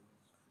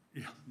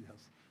Yeah,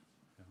 yes.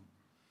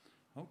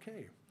 Yeah.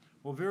 Okay.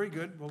 Well, very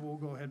good. Well, we'll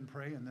go ahead and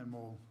pray, and then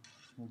we'll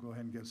go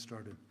ahead and get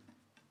started.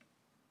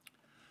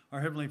 Our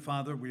Heavenly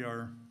Father, we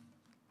are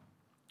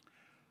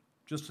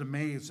just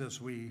amazed as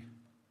we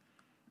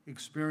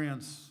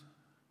experience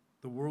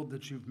the world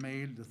that you've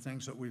made, the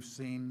things that we've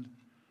seen,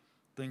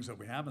 things that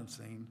we haven't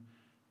seen,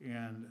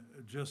 and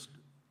just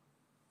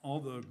all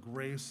the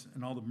grace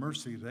and all the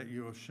mercy that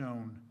you have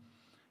shown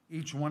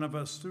each one of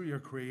us through your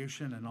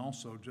creation and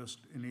also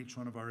just in each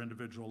one of our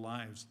individual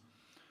lives.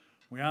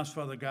 We ask,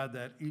 Father God,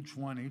 that each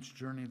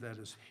journey that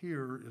is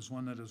here is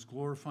one that is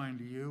glorifying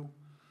to you,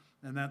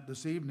 and that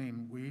this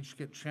evening we each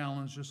get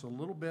challenged just a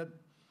little bit,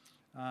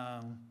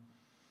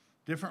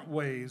 different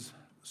ways,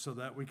 so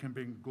that we can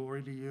bring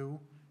glory to you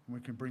and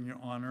we can bring you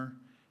honor,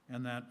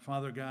 and that,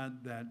 Father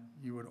God, that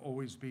you would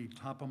always be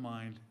top of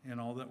mind in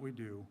all that we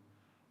do.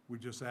 We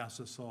just ask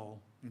this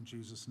all in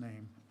Jesus'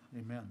 name.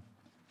 Amen.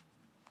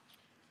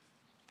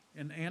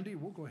 And Andy,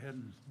 we'll go ahead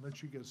and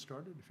let you get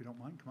started. If you don't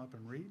mind, come up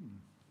and read and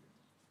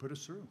put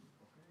us through.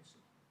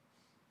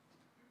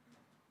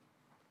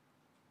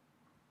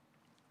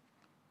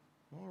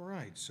 All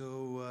right,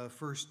 so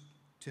 1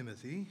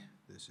 Timothy,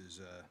 this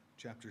is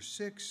chapter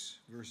 6,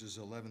 verses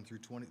 11 through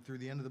 20, through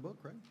the end of the book,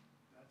 right?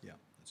 Yeah,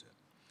 that's it.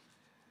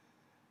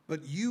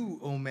 But you,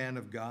 O man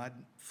of God,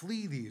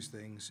 flee these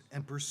things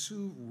and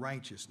pursue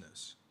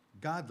righteousness,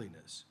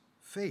 godliness,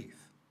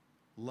 faith,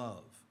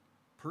 love,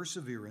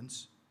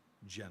 perseverance,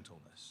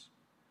 gentleness.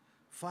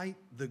 Fight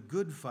the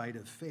good fight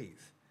of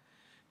faith.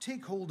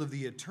 Take hold of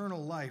the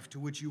eternal life to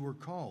which you were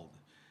called,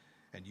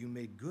 and you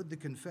made good the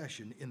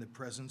confession in the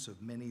presence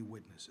of many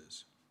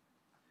witnesses.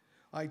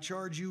 I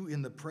charge you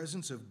in the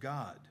presence of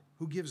God,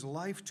 who gives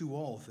life to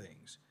all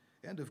things,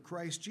 and of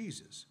Christ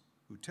Jesus,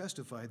 who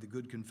testified the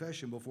good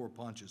confession before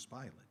Pontius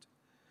Pilate,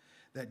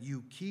 that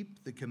you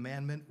keep the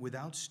commandment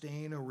without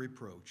stain or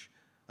reproach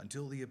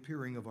until the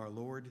appearing of our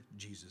Lord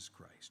Jesus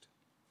Christ,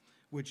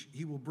 which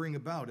he will bring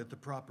about at the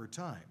proper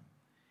time.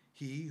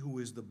 He who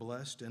is the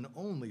blessed and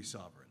only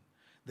sovereign,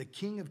 the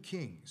King of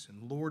kings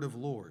and Lord of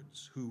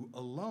lords, who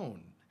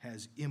alone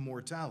has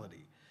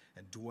immortality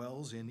and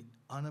dwells in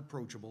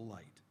unapproachable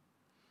light,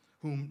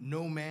 whom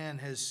no man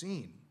has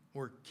seen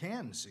or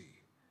can see.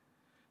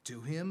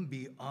 To him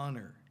be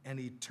honor and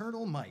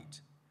eternal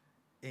might.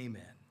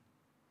 Amen.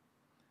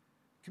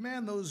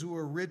 Command those who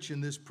are rich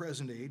in this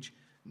present age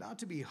not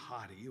to be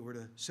haughty or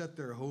to set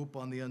their hope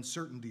on the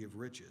uncertainty of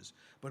riches,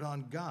 but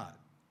on God,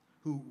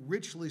 who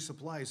richly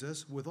supplies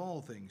us with all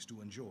things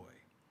to enjoy.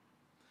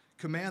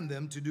 Command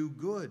them to do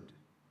good,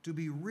 to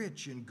be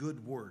rich in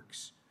good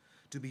works,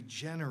 to be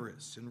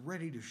generous and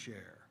ready to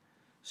share,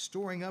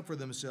 storing up for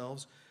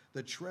themselves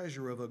the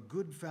treasure of a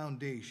good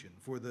foundation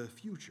for the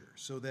future,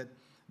 so that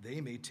they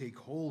may take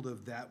hold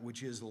of that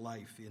which is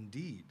life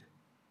indeed.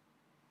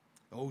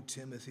 O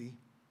Timothy,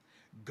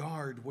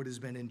 guard what has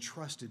been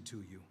entrusted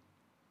to you,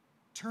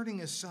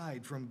 turning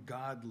aside from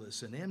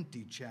godless and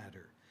empty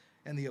chatter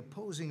and the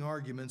opposing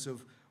arguments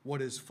of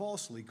what is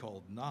falsely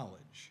called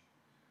knowledge,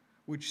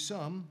 which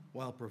some,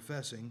 while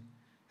professing,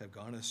 have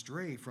gone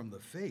astray from the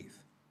faith.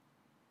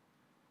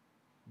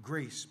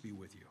 Grace be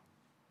with you.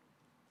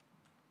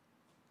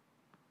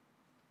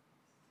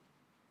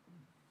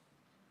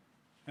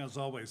 As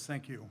always,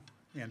 thank you,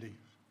 Andy.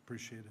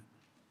 Appreciate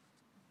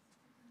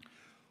it.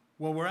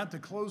 Well, we're at the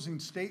closing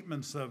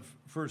statements of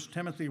 1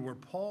 Timothy, where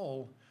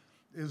Paul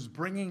is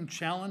bringing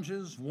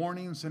challenges,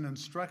 warnings, and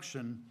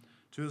instruction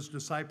to his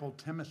disciple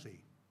Timothy,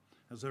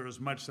 as there is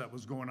much that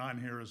was going on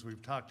here, as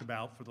we've talked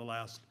about for the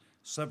last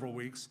several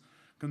weeks,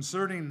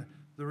 concerning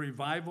the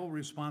revival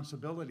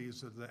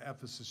responsibilities of the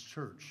Ephesus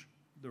church.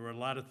 There were a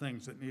lot of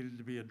things that needed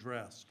to be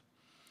addressed.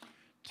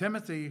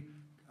 Timothy,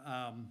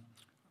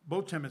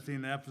 both Timothy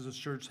and the Ephesus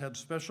church had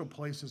special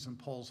places in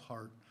Paul's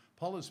heart.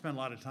 Paul had spent a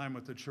lot of time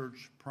with the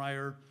church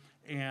prior,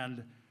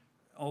 and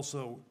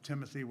also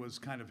Timothy was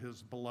kind of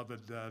his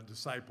beloved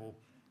disciple.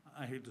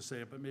 I hate to say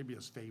it, but maybe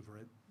his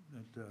favorite,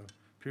 it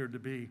appeared to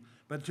be.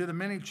 But to the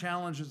many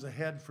challenges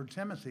ahead for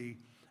Timothy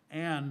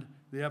and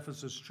the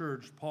Ephesus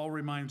church, Paul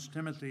reminds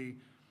Timothy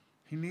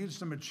he needs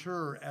to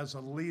mature as a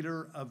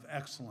leader of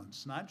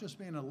excellence, not just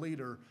being a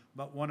leader,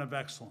 but one of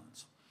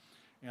excellence.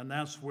 And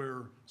that's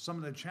where some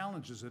of the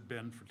challenges had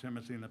been for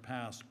Timothy in the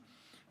past.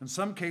 In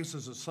some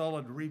cases, a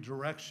solid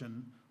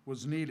redirection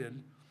was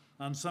needed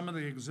on some of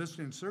the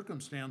existing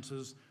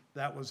circumstances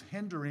that was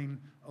hindering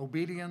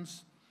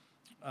obedience,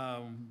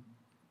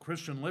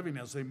 Christian living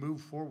as they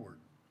move forward.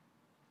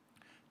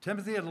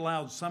 Timothy had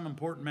allowed some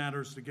important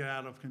matters to get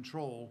out of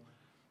control,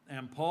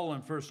 and Paul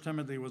in 1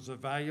 Timothy was a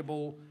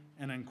valuable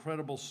and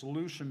incredible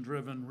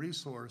solution-driven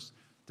resource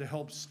to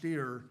help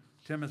steer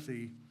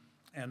Timothy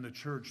and the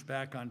church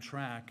back on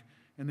track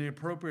in the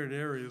appropriate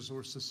areas,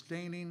 or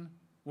sustaining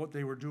what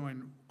they were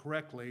doing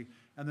correctly,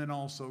 and then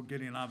also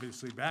getting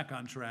obviously back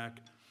on track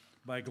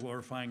by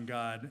glorifying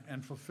God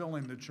and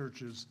fulfilling the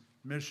church's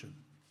mission.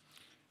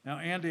 Now,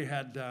 Andy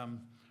had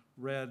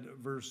read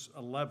verse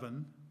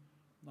 11.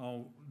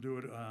 I'll do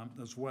it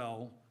as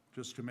well,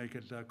 just to make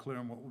it clear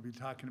on what we'll be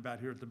talking about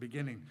here at the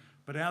beginning.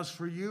 But But as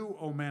for you,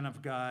 O man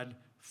of God,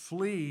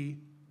 flee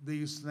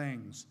these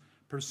things.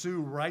 Pursue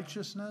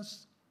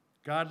righteousness,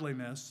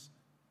 godliness,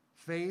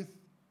 faith,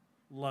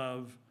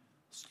 love,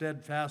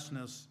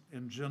 steadfastness,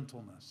 and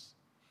gentleness.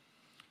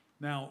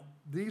 Now,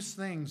 these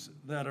things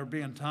that are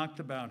being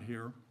talked about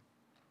here,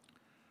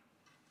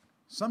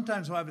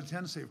 sometimes we'll have a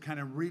tendency of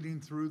kind of reading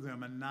through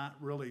them and not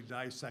really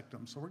dissect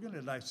them. So we're going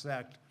to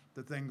dissect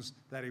the things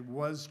that he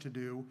was to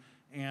do.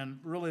 And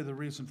really the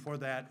reason for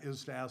that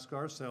is to ask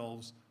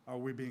ourselves, are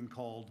we being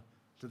called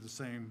to the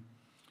same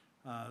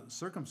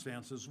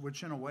circumstances,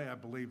 which in a way I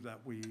believe that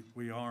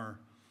we are.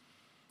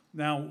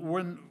 Now,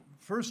 when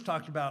first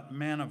talked about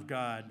man of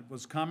God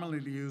was commonly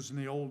used in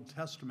the Old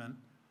Testament.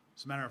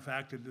 As a matter of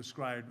fact, it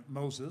described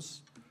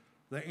Moses,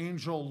 the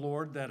angel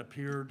Lord that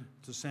appeared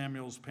to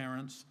Samuel's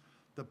parents,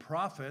 the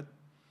prophet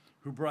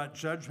who brought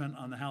judgment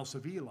on the house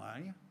of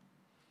Eli.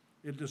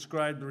 It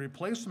described the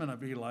replacement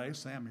of Eli,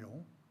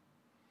 Samuel,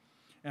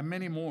 and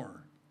many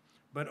more.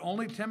 But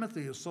only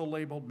Timothy is so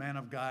labeled man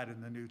of God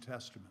in the New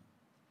Testament.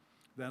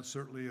 That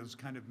certainly is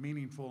kind of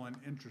meaningful and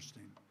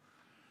interesting.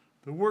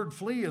 The word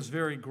flee is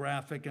very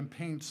graphic and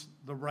paints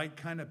the right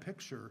kind of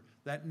picture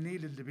that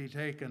needed to be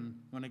taken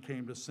when it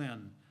came to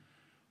sin.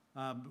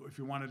 If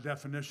you want a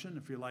definition,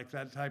 if you like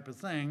that type of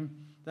thing,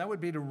 that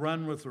would be to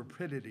run with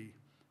rapidity,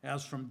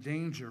 as from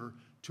danger,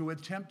 to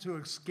attempt to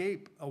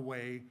escape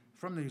away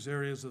from these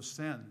areas of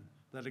sin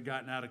that had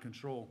gotten out of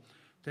control,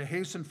 to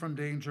hasten from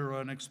danger or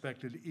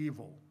unexpected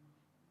evil.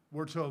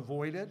 We're to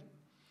avoid it,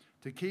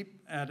 to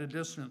keep at a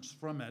distance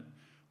from it.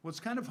 What's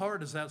kind of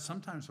hard is that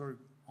sometimes we're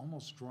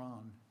almost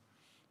drawn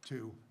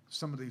to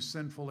some of these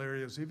sinful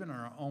areas, even in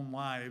our own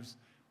lives.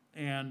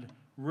 And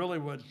really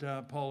what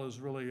Paul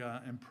is really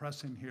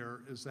impressing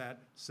here is that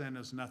sin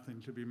is nothing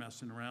to be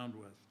messing around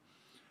with.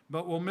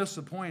 But we'll miss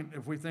the point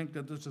if we think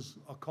that this is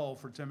a call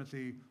for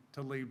Timothy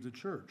to leave the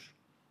church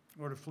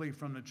or to flee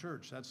from the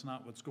church. That's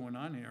not what's going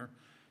on here.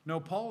 No,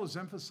 Paul is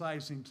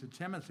emphasizing to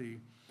Timothy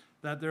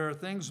that there are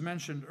things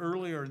mentioned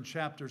earlier in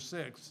chapter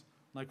 6,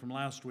 like from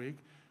last week,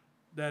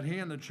 that he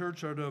and the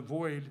church are to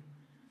avoid,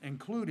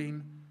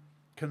 including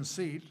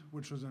conceit,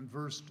 which was in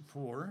verse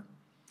 4,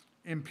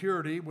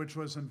 impurity, which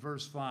was in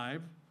verse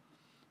 5,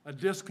 a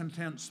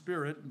discontent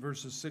spirit in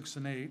verses 6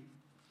 and 8,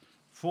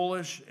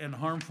 foolish and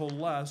harmful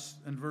lusts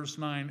in verse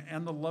 9,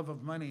 and the love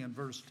of money in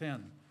verse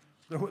 10.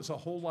 There was a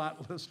whole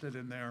lot listed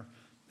in there,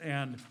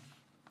 and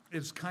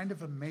it's kind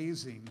of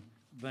amazing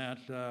that,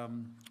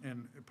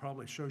 and it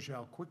probably shows you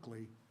how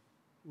quickly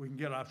we can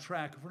get off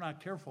track if we're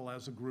not careful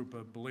as a group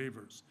of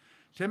believers.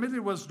 Timothy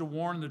was to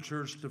warn the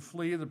church to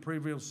flee the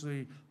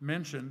previously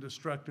mentioned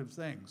destructive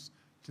things,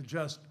 to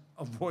just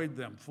avoid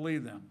them, flee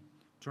them,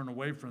 turn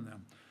away from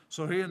them.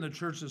 So he and the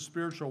church's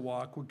spiritual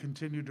walk would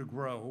continue to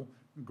grow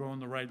and go in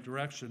the right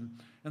direction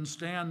and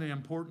stay on the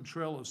important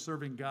trail of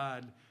serving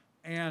God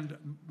and,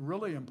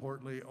 really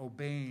importantly,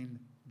 obeying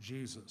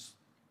Jesus.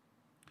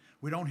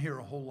 We don't hear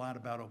a whole lot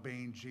about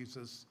obeying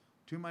Jesus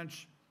too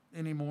much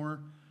anymore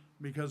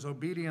because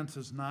obedience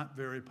is not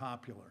very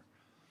popular.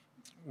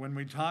 When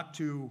we talk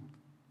to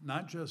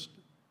not just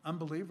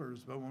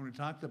unbelievers, but when we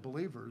talk to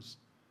believers,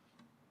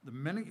 the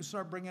minute you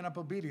start bringing up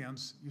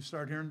obedience, you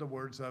start hearing the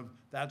words of,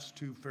 that's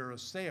too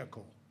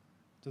pharisaical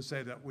to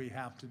say that we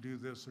have to do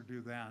this or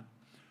do that.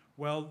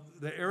 Well,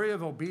 the area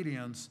of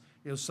obedience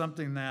is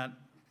something that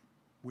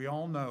we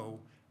all know,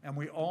 and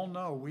we all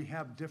know we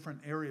have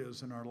different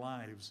areas in our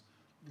lives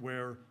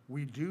where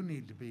we do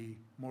need to be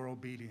more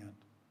obedient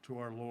to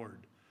our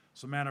Lord.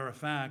 As a matter of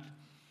fact,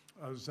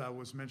 as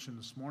was mentioned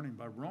this morning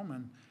by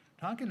Roman,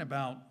 talking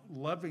about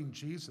loving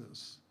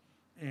Jesus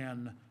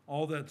and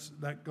all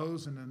that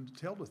goes and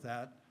entailed with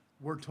that,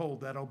 we're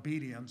told that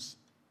obedience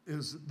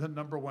is the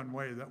number one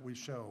way that we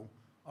show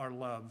our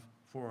love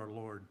for our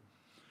Lord.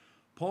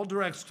 Paul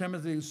directs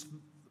Timothy's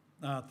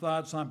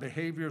thoughts on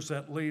behaviors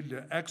that lead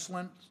to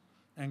excellence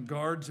and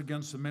guards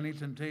against the many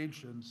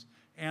temptations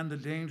and the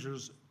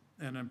dangers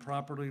in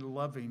improperly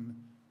loving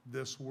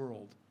this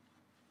world.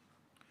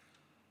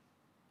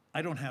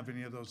 I don't have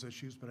any of those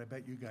issues, but I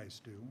bet you guys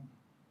do,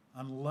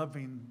 on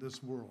loving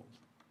this world.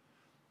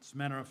 As a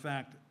matter of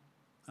fact,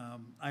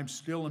 I'm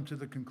still into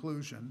the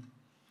conclusion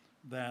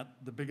that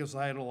the biggest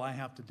idol I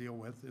have to deal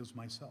with is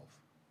myself.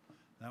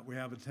 That we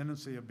have a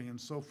tendency of being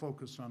so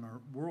focused on our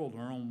world,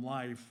 our own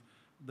life,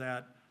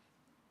 that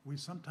we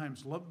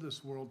sometimes love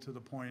this world to the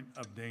point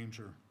of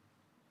danger.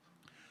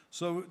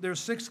 So there's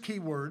 6 key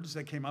words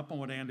that came up on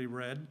what Andy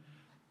read.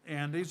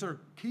 And these are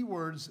key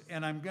words,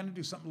 and I'm going to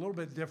do something a little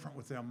bit different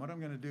with them. What I'm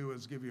going to do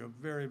is give you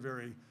a very,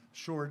 very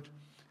short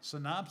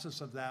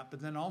synopsis of that,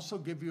 but then also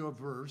give you a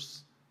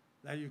verse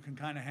that you can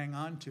kind of hang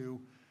on to,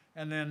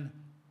 and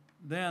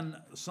then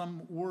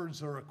some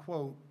words or a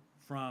quote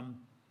from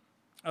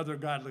other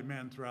godly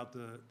men throughout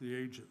the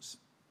ages.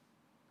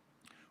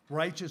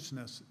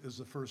 Righteousness is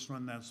the first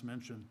one that's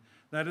mentioned.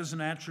 That is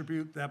an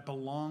attribute that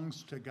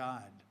belongs to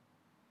God.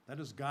 That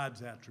is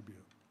God's attribute.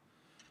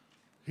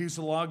 He's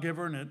the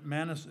lawgiver, and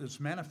it's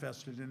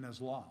manifested in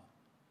his law.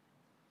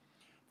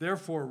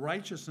 Therefore,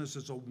 righteousness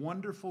is a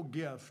wonderful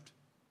gift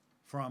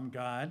from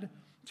God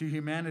to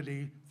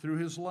humanity through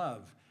his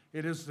love.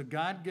 It is the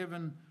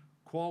God-given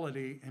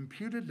quality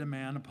imputed to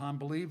man upon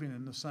believing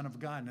in the Son of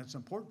God. And it's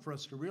important for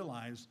us to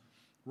realize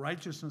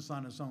righteousness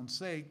on its own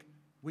sake,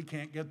 we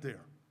can't get there.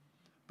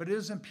 But it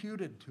is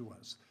imputed to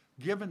us,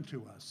 given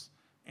to us,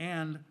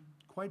 and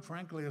quite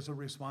frankly, is a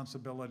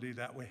responsibility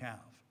that we have.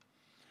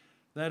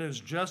 That is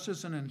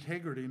justice and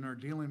integrity in our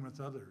dealing with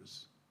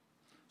others.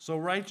 So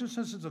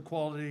righteousness is a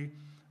quality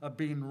of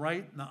being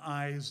right in the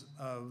eyes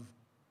of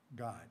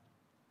God,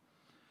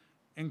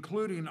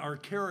 including our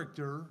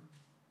character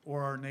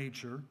or our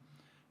nature,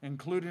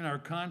 including our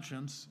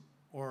conscience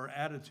or our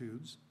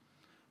attitudes,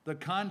 the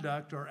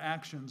conduct or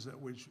actions that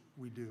which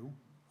we do.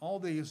 All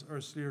these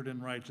are steered in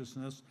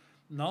righteousness,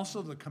 and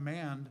also the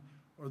command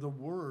or the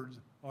words,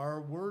 are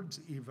our words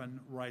even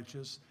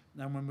righteous?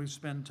 And when we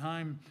spend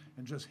time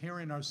in just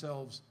hearing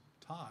ourselves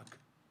talk,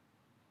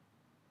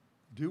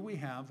 do we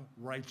have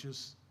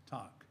righteous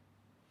talk?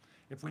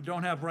 If we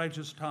don't have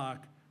righteous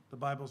talk, the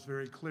Bible's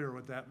very clear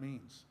what that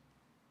means.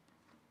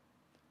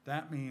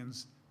 That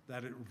means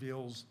that it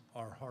reveals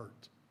our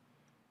heart.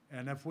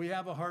 And if we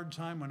have a hard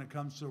time when it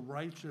comes to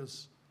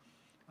righteous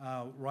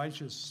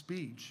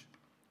speech,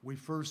 we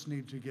first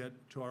need to get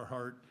to our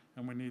heart,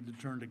 and we need to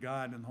turn to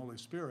God and the Holy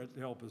Spirit to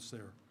help us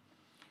there.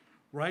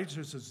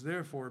 Righteousness is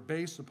therefore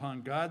based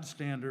upon God's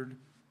standard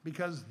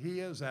because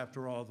he is,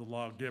 after all, the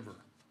lawgiver.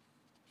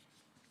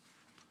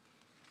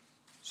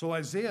 So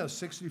Isaiah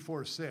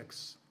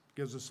 64:6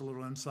 gives us a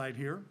little insight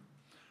here.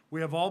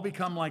 We have all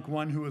become like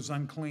one who is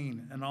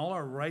unclean, and all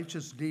our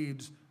righteous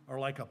deeds are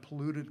like a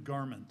polluted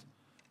garment.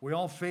 We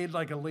all fade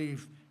like a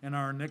leaf, and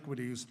our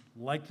iniquities,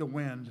 like the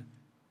wind,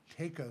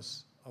 take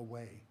us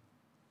away.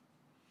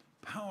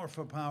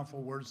 Powerful,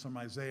 powerful words from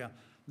Isaiah.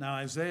 Now,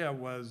 Isaiah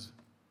was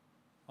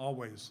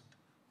always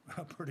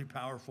pretty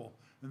powerful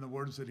in the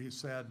words that he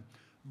said.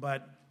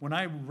 But when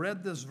I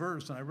read this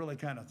verse, and I really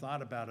kind of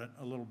thought about it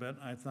a little bit,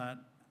 I thought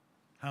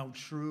how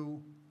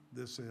true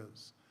this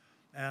is.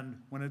 And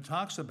when it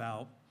talks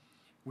about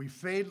we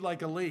fade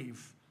like a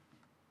leaf,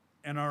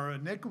 and our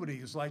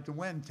iniquities, like the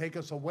wind, take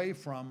us away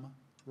from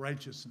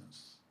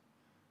righteousness,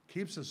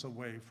 keeps us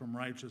away from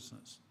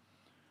righteousness.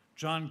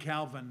 John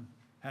Calvin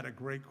had a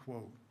great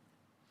quote.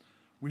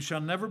 We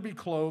shall never be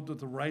clothed with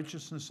the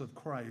righteousness of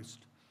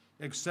Christ,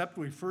 except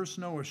we first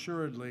know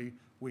assuredly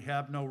we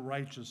have no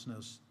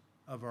righteousness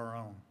of our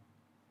own.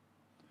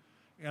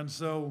 And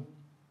so,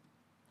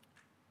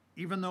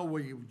 even though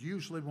we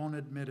usually won't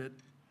admit it,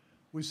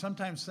 we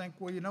sometimes think,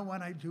 well, you know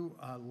what? I do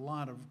a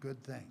lot of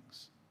good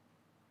things.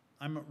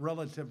 I'm a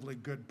relatively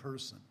good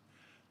person.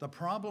 The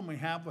problem we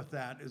have with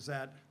that is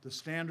that the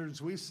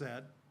standards we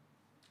set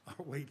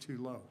are way too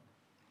low.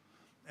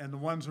 And the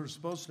ones we're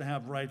supposed to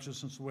have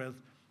righteousness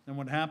with, and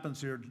what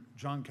happens here,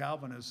 John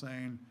Calvin is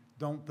saying,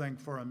 don't think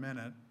for a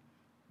minute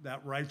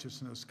that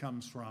righteousness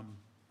comes from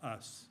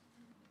us.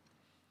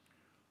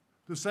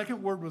 The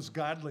second word was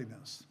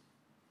godliness.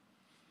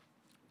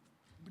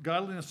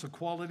 Godliness, a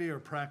quality or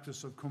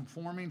practice of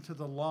conforming to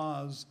the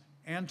laws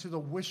and to the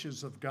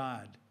wishes of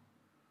God,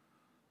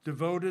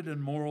 devoted in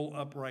moral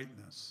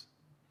uprightness.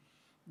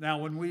 Now,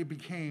 when we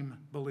became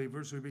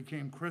believers, we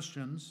became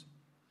Christians,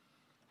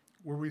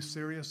 were we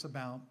serious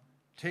about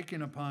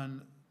taking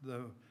upon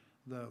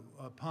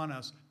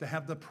us to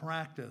have the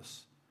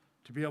practice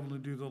to be able to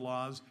do the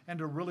laws and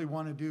to really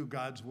want to do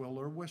God's will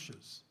or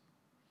wishes?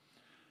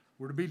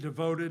 We're to be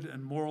devoted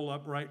in moral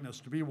uprightness.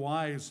 To be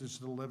wise is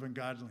to live in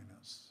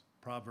godliness.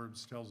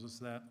 Proverbs tells us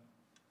that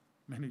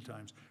many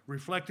times.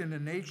 Reflecting the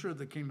nature of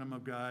the kingdom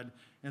of God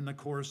in the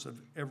course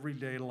of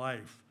everyday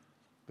life.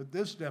 But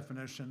this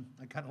definition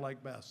I kind of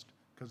like best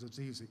because it's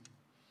easy.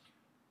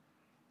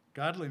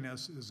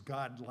 Godliness is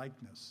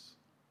God-likeness.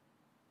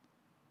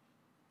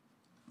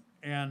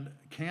 And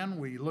can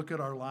we look at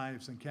our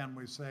lives and can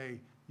we say,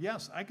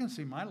 yes, I can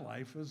see my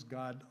life as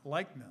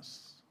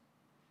God-likeness?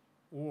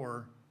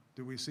 Or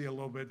do we see a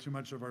little bit too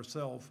much of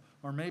ourselves,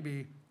 or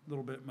maybe a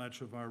little bit much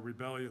of our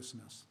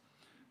rebelliousness?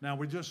 Now,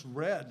 we just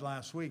read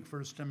last week,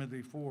 1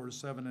 Timothy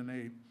 4:7 and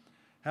 8.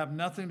 Have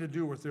nothing to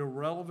do with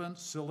irrelevant,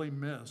 silly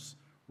myths.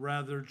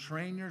 Rather,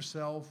 train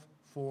yourself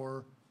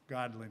for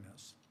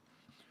godliness.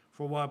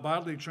 For while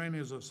bodily training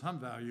is of some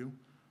value,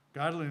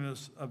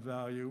 godliness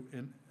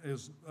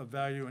is of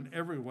value in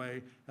every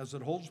way, as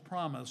it holds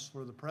promise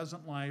for the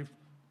present life,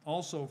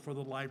 also for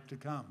the life to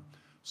come.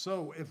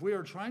 So if we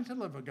are trying to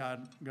live a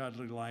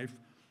godly life,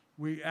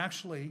 we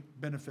actually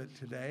benefit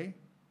today,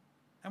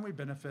 and we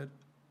benefit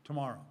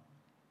tomorrow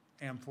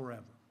and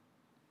forever.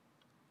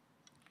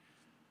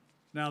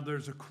 Now,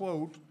 there's a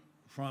quote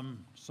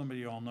from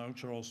somebody you all know,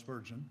 Charles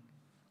Spurgeon.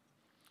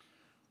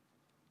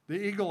 The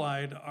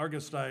eagle-eyed,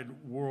 Argus-eyed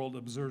world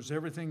observes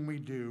everything we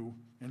do,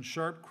 and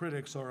sharp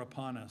critics are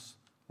upon us.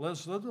 Let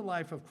us live the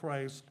life of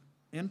Christ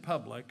in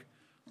public.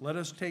 Let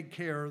us take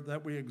care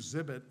that we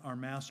exhibit our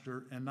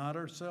Master and not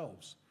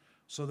ourselves,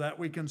 so that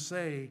we can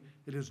say,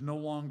 it is no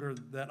longer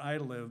that I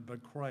live,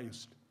 but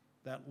Christ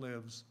that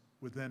lives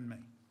within me.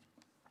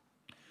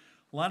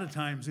 A lot of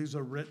times these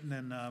are written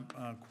and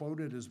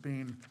quoted as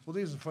being, well,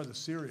 these are for the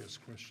serious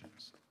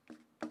Christians.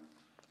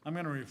 I'm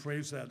going to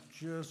rephrase that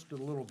just a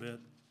little bit. It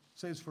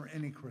says for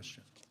any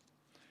Christian.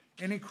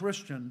 Any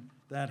Christian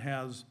that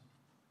has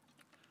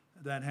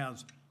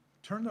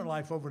turned their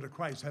life over to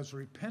Christ, has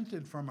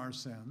repented from our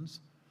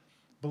sins,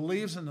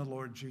 believes in the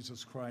Lord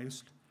Jesus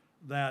Christ,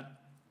 that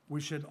we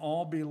should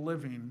all be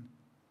living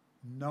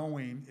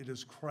knowing it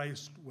is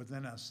Christ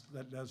within us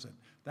that does it.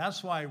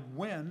 That's why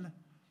and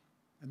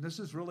this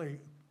is really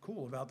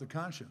cool about the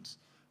conscience.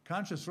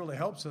 Conscience really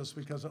helps us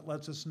because it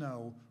lets us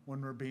know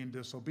when we're being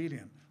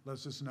disobedient,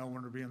 lets us know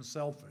when we're being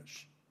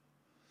selfish.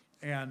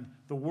 And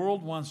the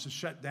world wants to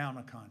shut down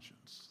a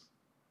conscience.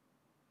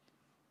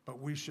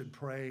 But we should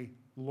pray,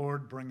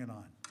 Lord, bring it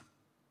on.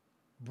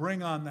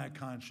 Bring on that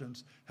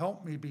conscience.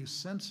 Help me be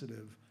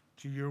sensitive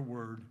to your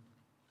word.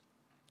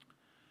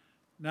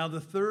 Now,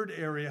 the third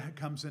area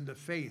comes into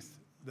faith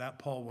that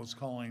Paul was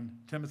calling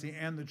Timothy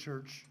and the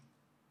church,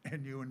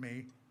 and you and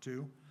me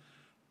too.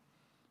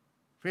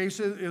 Faith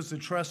is the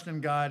trust in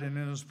God and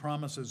in his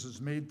promises is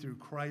made through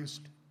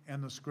Christ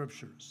and the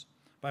scriptures,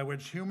 by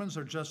which humans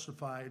are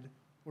justified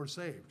or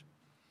saved.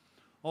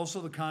 Also,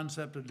 the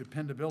concept of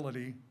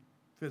dependability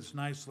fits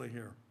nicely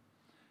here.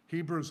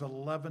 Hebrews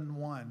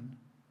 11:1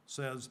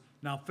 says,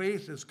 now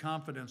faith is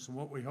confidence in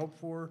what we hope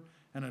for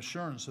and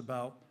assurance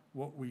about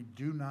what we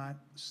do not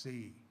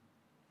see.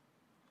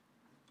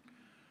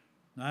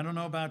 Now, I don't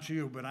know about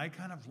you, but I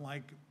kind of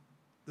like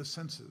the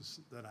senses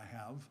that I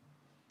have.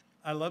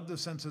 I love the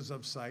senses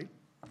of sight.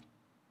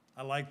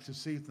 I like to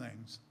see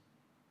things.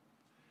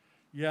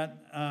 Yet,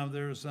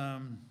 there's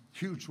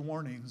huge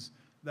warnings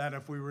that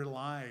if we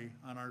rely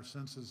on our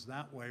senses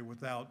that way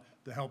without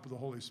the help of the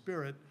Holy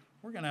Spirit,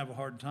 we're going to have a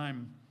hard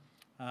time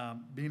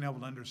being able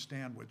to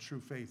understand what true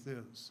faith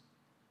is.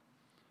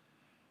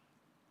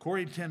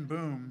 Corrie ten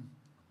Boom,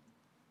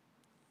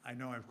 I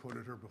know I've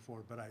quoted her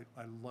before, but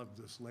I love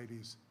this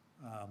lady's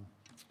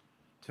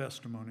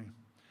testimony.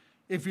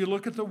 If you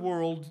look at the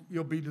world,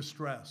 you'll be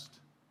distressed.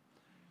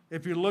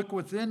 If you look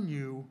within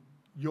you,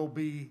 you'll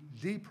be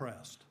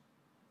depressed.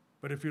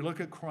 But if you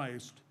look at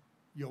Christ,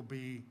 you'll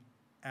be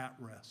at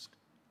rest.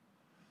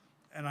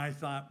 And I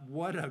thought,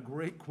 what a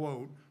great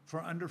quote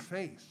for under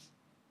faith.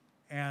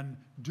 And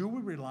do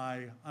we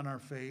rely on our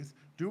faith?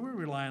 Do we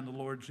rely on the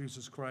Lord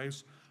Jesus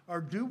Christ? Or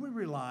do we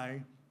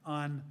rely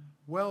on,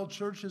 well,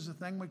 church is a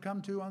thing we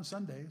come to on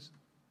Sundays.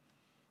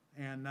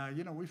 And,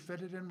 we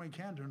fit it in when we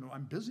can.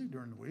 I'm busy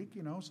during the week,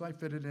 so I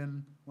fit it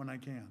in when I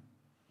can.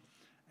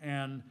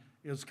 And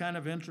it's kind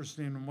of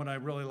interesting, and what I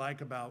really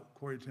like about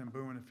Corrie ten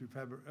Boom, and if you've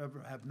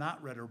ever have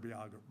not read her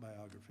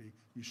biography,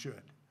 you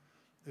should.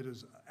 It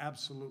is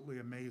absolutely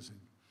amazing.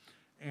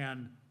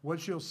 And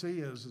what you'll see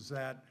is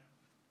that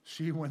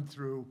she went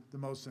through the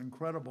most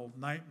incredible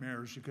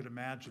nightmares you could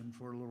imagine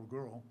for a little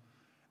girl.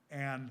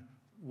 And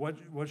what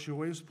she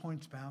always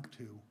points back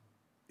to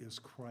is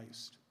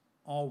Christ,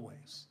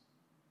 always.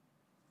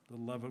 The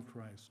love of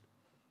Christ.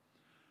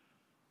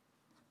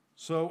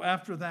 So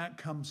after that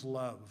comes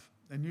love.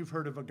 And you've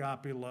heard of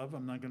agape love.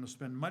 I'm not going to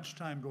spend much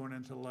time going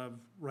into love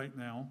right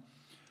now.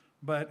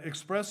 But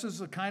expresses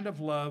the kind of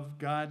love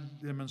God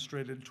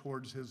demonstrated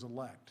towards his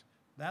elect.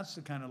 That's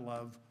the kind of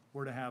love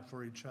we're to have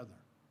for each other.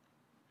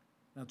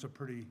 That's a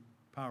pretty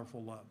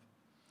powerful love.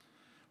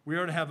 We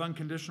are to have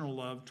unconditional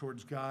love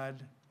towards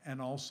God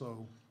and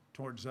also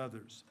towards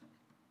others.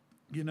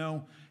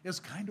 It's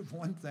kind of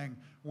one thing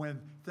when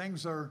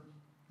things are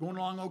going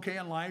along okay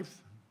in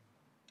life,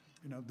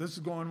 this is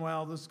going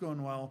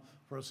well,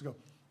 for us to go,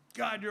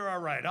 God, you're all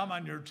right, I'm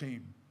on your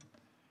team.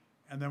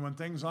 And then when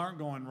things aren't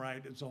going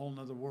right, it's a whole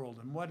nother world.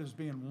 And what is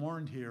being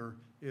warned here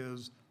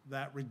is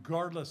that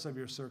regardless of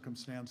your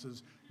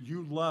circumstances,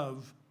 you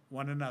love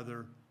one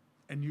another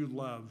and you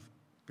love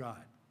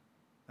God.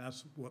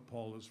 That's what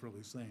Paul is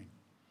really saying.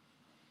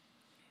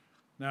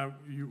 Now,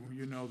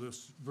 you know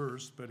this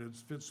verse, but it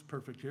fits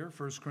perfect here.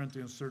 1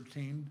 Corinthians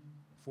 13,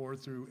 4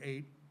 through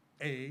 8.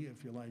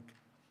 If you like,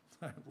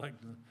 I like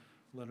the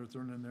letter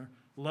thrown in there.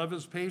 Love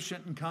is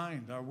patient and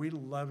kind. Are we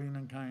loving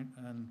and kind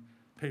and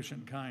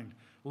patient and kind?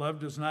 Love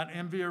does not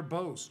envy or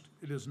boast.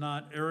 It is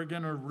not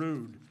arrogant or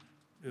rude.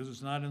 It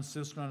does not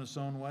insist on its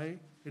own way.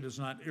 It is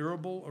not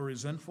irritable or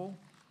resentful.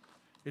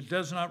 It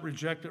does not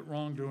reject its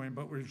wrongdoing,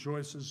 but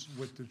rejoices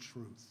with the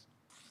truth.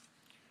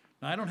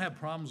 Now, I don't have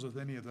problems with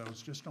any of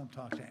those. Just don't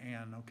talk to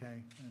Ann,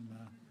 okay, and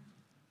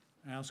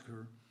ask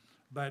her.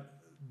 But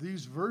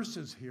these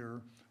verses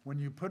here, when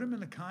you put them in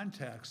the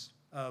context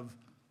of,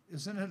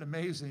 isn't it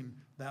amazing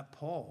that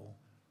Paul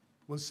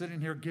was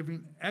sitting here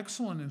giving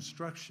excellent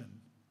instruction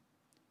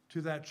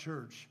to that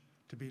church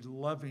to be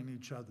loving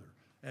each other.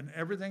 And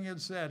everything he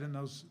had said in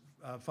those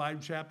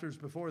 5 chapters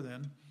before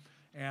then,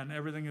 and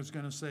everything he's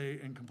going to say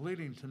in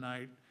completing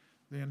tonight,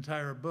 the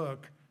entire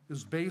book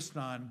is based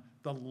on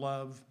the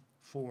love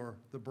for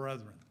the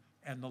brethren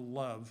and the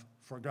love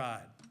for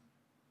God.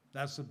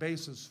 That's the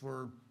basis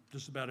for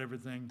just about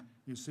everything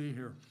you see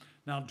here.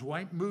 Now,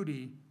 Dwight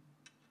Moody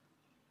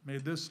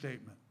made this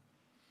statement.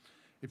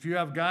 If you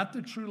have got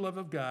the true love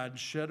of God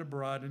shed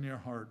abroad in your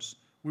hearts,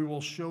 we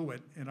will show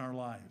it in our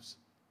lives.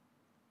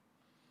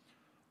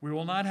 We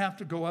will not have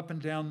to go up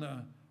and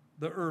down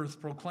the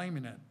earth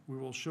proclaiming it. We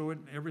will show it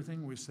in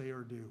everything we say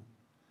or do.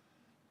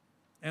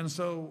 And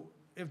so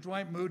if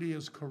Dwight Moody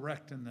is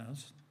correct in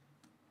this,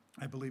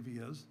 I believe he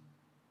is,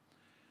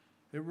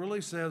 it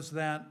really says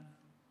that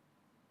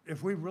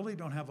if we really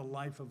don't have a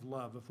life of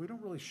love, if we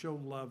don't really show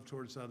love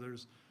towards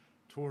others,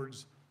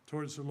 towards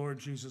the Lord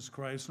Jesus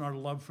Christ, and our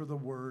love for the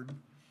Word,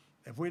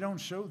 if we don't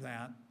show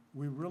that,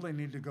 we really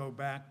need to go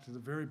back to the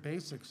very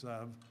basics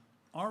of,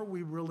 are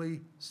we really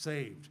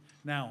saved?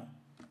 Now,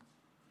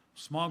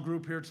 small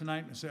group here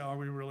tonight and say, are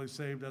we really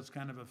saved? That's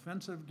kind of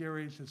offensive,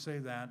 Gary, to say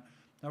that.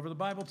 However, the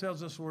Bible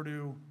tells us we're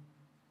to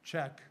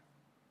check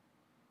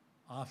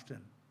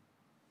often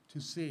to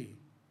see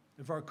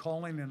if our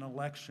calling and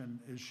election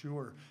is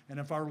sure, and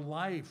if our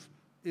life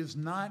is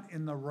not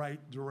in the right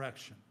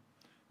direction.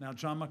 Now,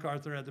 John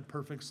MacArthur had the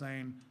perfect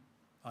saying,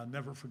 I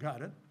never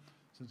forgot it.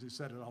 Since he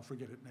said it, I'll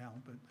forget it now.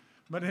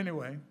 But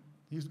anyway,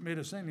 he's made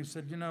a saying. He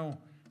said, you know,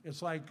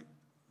 it's like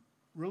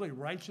really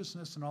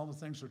righteousness and all the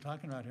things we're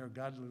talking about here,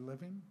 godly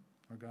living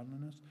or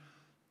godliness.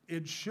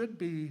 It should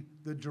be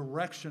the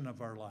direction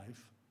of our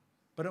life,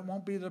 but it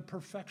won't be the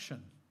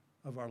perfection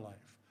of our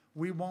life.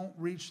 We won't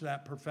reach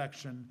that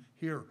perfection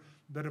here.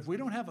 But if we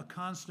don't have a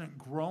constant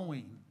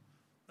growing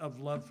of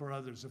love for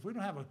others, if we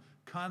don't have a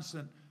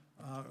constant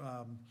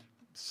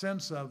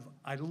sense of,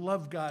 I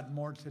love God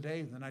more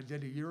today than I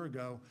did a year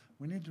ago,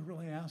 we need to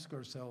really ask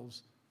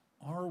ourselves,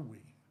 are we?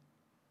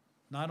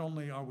 Not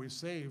only are we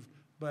saved,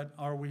 but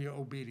are we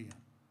obedient?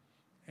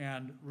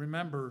 And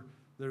remember,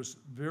 there's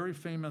very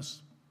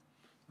famous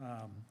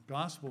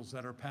gospels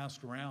that are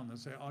passed around that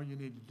say, all you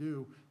need to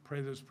do, pray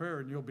this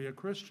prayer and you'll be a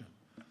Christian.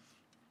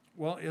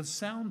 Well, it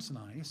sounds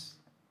nice,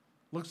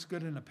 looks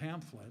good in a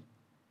pamphlet,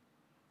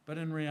 but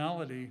in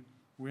reality,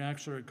 we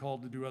actually are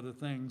called to do other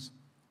things,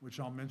 which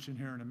I'll mention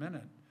here in a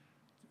minute,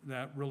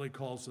 that really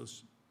calls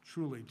us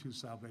truly to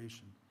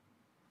salvation.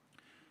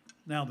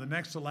 Now, the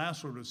next to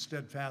last word was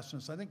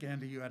steadfastness. I think,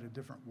 Andy, you had a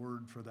different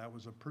word for that.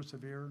 Was it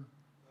persevere?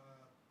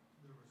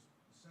 There was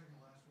the second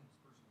to last one was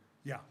persevere.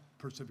 Yeah,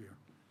 persevere,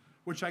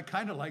 which I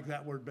kind of like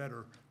that word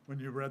better. When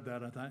you read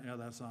that, I thought, yeah,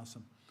 that's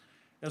awesome.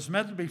 It's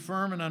meant to be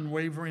firm and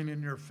unwavering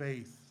in your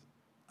faith.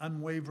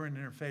 Unwavering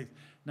in your faith.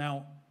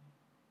 Now,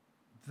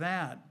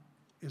 that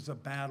is a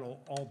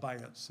battle all by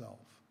itself.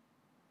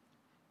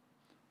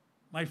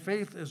 My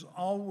faith is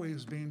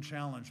always being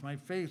challenged. My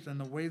faith and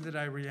the way that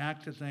I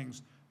react to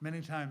things,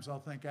 many times I'll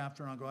think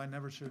after and I'll go, I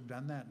never should have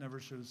done that,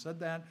 never should have said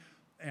that,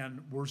 and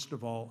worst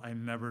of all, I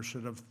never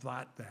should have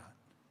thought that.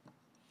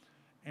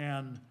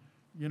 And,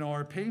 you know,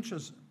 our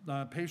patience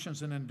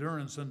and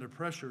endurance under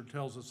pressure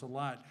tells us a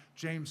lot.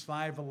 James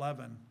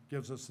 5:11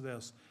 gives us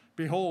this.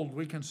 Behold,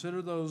 we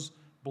consider those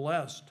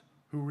blessed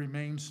who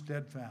remain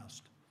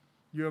steadfast.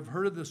 You have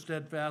heard of the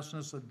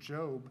steadfastness of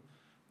Job,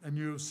 and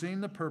you have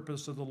seen the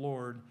purpose of the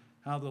Lord,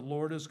 how the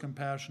Lord is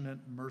compassionate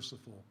and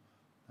merciful.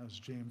 That's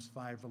James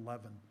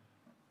 5:11.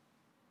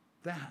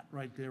 That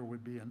right there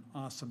would be an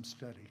awesome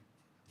study,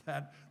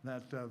 that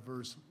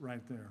verse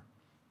right there.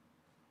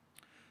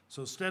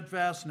 So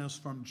steadfastness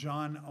from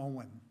John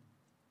Owen.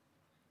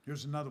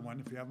 Here's another one.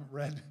 If you haven't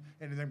read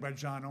anything by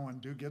John Owen,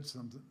 do get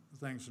some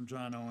things from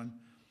John Owen.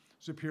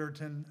 It's a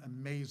Puritan,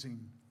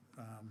 amazing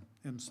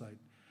insight.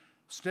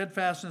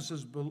 Steadfastness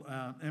is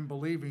in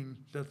believing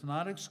doth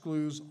not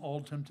exclude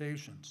all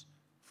temptations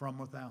from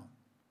without.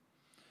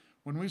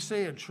 When we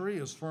say a tree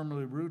is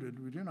firmly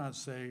rooted, we do not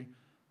say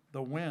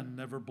the wind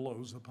never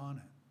blows upon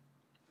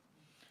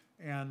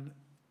it. And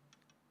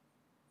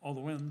all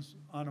the winds,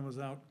 Anna was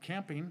out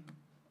camping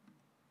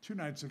 2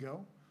 nights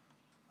ago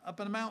up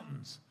in the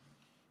mountains.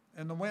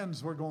 And the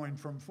winds were going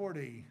from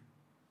 40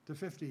 to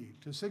 50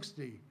 to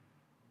 60.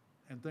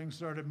 And things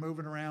started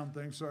moving around,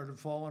 things started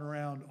falling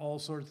around, all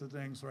sorts of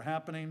things were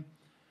happening.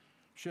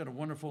 She had a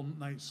wonderful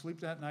night's sleep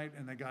that night,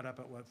 and they got up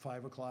at,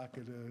 5 o'clock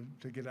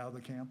to get out of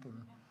the camp, or,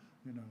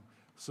 you know.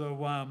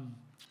 So,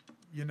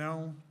 you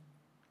know,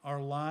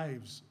 our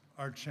lives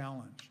are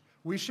challenged.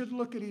 We should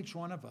look at each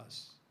one of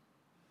us.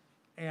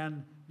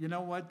 And you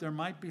know what? There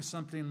might be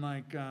something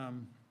like,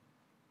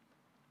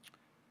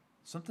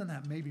 something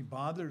that maybe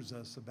bothers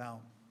us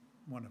about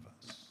one of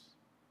us.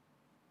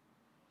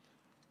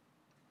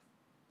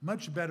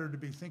 Much better to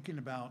be thinking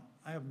about,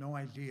 I have no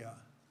idea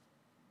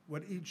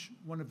what each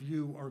one of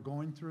you are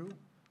going through.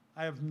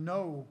 I have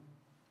no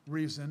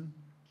reason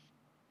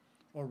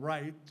or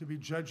right to be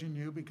judging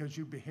you because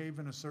you behave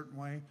in a certain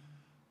way.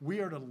 We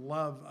are to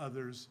love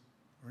others,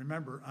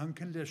 remember,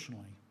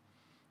 unconditionally,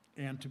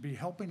 and to be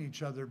helping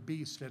each other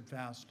be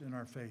steadfast in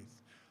our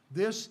faith.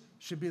 This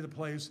should be the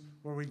place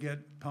where we get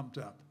pumped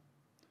up.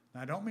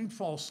 Now, I don't mean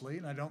falsely,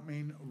 and I don't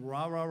mean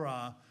rah, rah,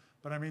 rah,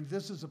 but I mean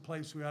this is a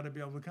place we ought to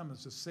be able to come.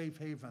 It's a safe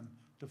haven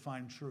to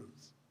find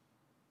truth.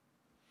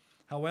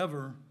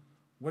 However,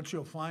 what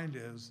you'll find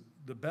is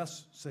the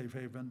best safe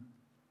haven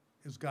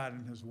is God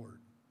and His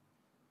Word.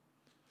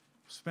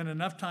 Spend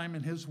enough time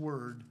in His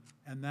Word,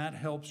 and that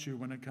helps you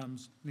when it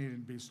comes needing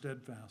to be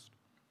steadfast.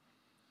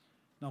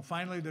 Now,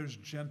 finally, there's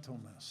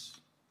gentleness.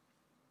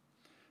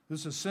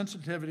 This is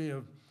sensitivity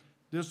of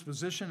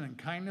disposition and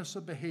kindness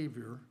of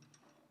behavior,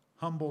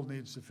 Humble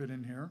needs to fit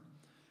in here.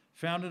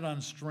 Founded on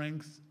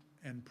strength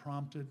and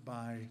prompted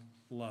by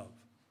love.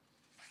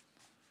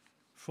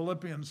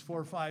 Philippians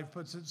 4:5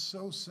 puts it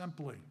so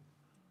simply.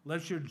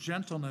 Let your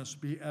gentleness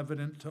be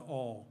evident to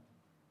all.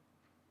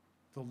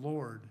 The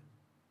Lord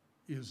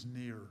is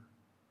near.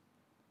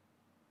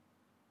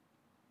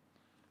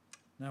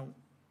 Now,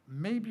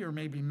 maybe or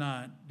maybe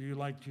not, do you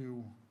like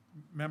to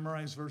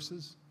memorize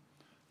verses?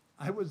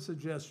 I would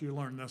suggest you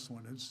learn this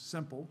one. It's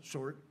simple,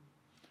 short,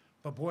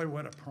 but boy,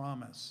 what a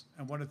promise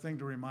and what a thing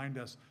to remind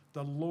us.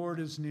 The Lord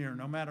is near.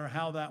 No matter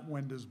how that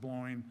wind is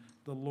blowing,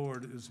 the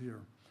Lord is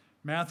here.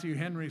 Matthew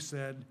Henry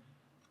said,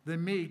 the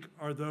meek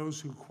are those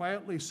who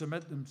quietly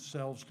submit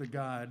themselves to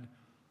God,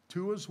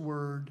 to his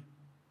word,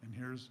 and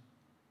here's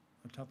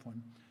a tough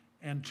one,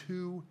 and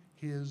to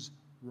his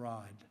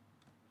rod,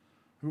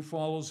 who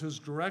follows his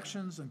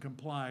directions and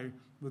comply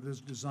with his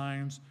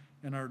designs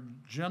and are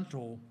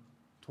gentle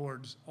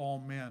towards all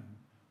men.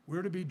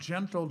 We're to be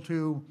gentle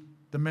to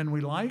the men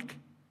we like.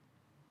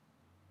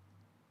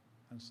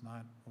 That's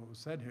not what was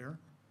said here.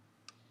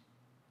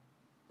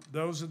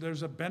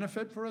 There's a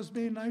benefit for us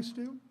being nice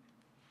to.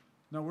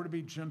 No, we're to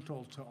be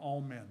gentle to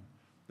all men.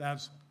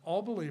 That's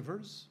all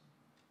believers,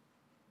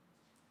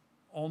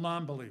 all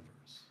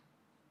non-believers.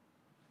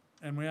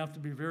 And we have to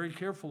be very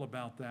careful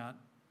about that.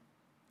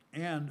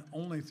 And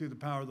only through the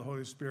power of the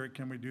Holy Spirit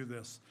can we do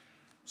this.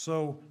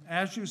 So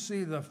as you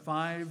see the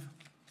 5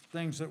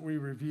 things that we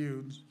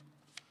reviewed,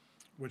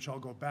 which I'll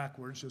go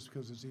backwards just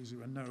because it's easy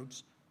with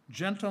notes: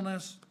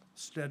 gentleness,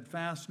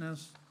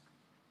 steadfastness,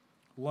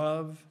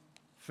 love,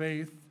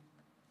 faith,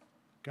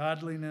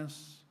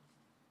 godliness,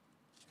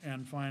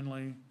 and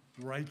finally,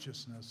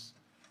 righteousness.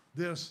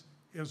 This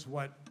is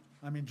what,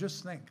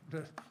 just think,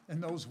 in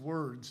those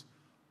words,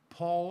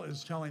 Paul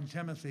is telling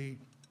Timothy,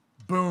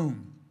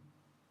 boom.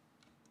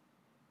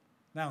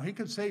 Now, he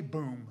could say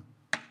boom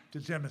to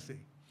Timothy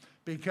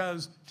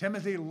because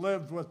Timothy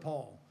lived with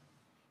Paul.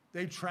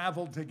 They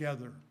traveled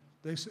together.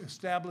 They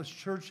established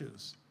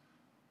churches.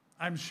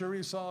 I'm sure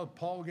he saw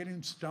Paul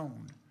getting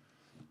stoned.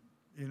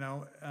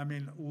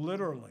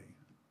 Literally.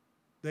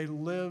 They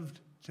lived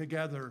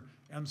together.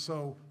 And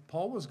so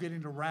Paul was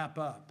getting to wrap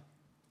up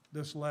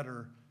this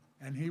letter,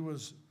 and he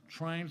was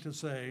trying to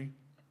say,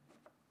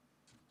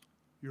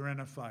 you're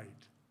in a fight.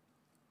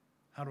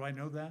 How do I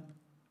know that?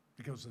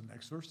 Because the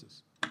next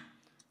verses. It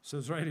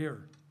says right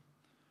here,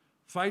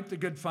 fight the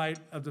good fight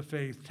of the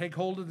faith. Take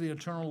hold of the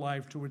eternal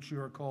life to which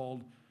you are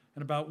called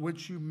and about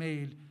which you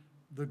made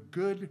the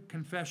good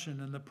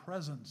confession in the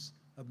presence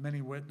of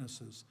many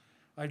witnesses.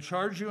 I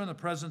charge you in the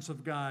presence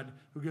of God,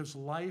 who gives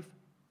life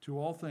to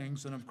all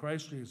things, and of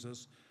Christ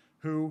Jesus,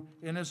 who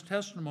in his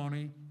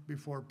testimony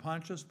before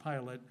Pontius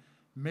Pilate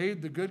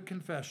made the good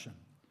confession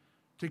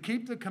to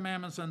keep the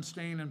commandments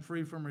unstained and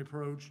free from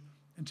reproach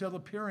until the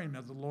appearing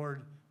of the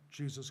Lord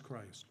Jesus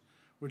Christ,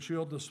 which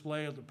he'll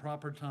display at the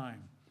proper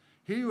time.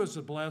 He who is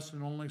the blessed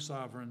and only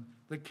sovereign,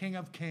 the King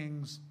of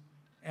kings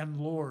and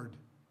Lord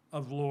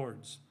of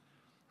lords,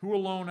 who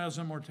alone has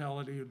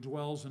immortality, who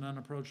dwells in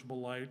unapproachable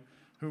light,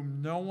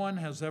 whom no one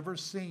has ever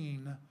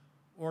seen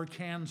or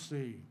can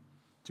see.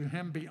 To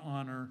him be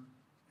honor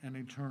and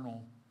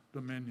eternal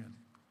dominion.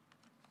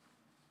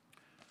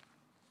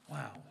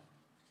 Wow.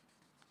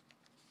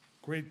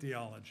 Great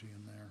theology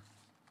in there.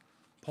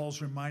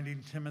 Paul's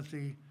reminding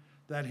Timothy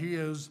that he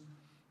is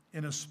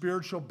in a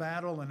spiritual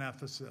battle in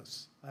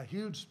Ephesus, a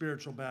huge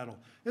spiritual battle.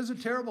 It's a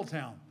terrible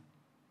town.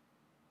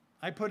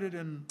 I put it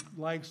in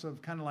likes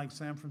of kind of like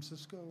San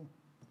Francisco.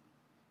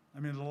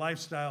 The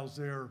lifestyles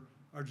there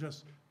are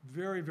just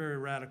very, very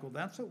radical.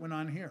 That's what went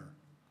on here.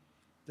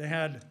 They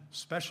had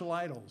special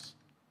idols.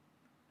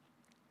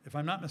 If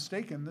I'm not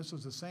mistaken, this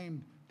was the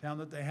same town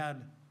that they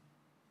had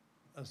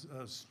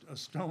a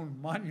stone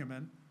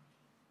monument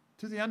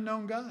to the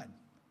unknown God.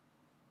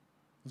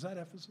 Was that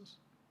Ephesus?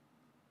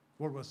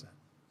 Where was that?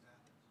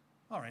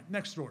 All right,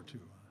 next door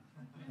too.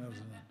 That was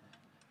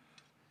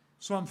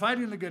so I'm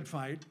fighting the good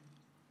fight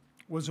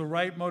was a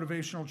right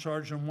motivational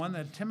charge, and one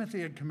that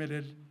Timothy had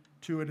committed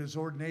to at his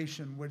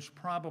ordination, which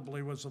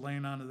probably was the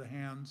laying on of the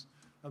hands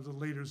of the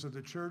leaders of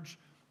the church.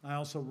 I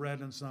also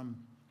read in some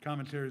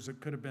commentaries it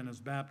could have been his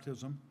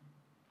baptism.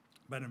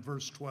 But in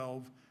verse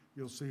 12,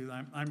 you'll see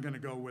that I'm going to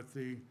go with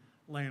the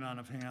laying on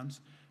of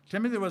hands.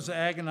 Timothy was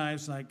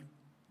agonized like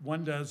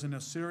one does in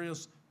a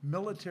serious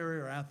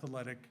military or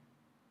athletic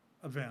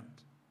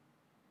event.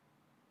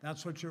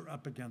 That's what you're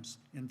up against,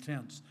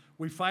 intense.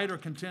 We fight or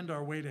contend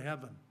our way to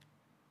heaven.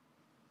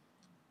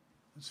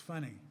 It's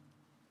funny.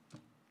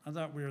 I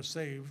thought we were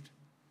saved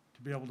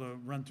to be able to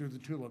run through the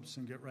tulips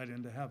and get right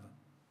into heaven.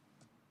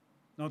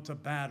 No, it's a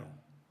battle.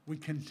 We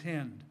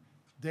contend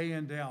day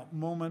in, day out,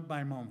 moment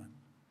by moment.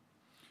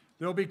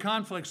 There will be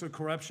conflicts with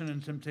corruption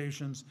and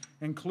temptations,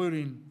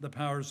 including the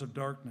powers of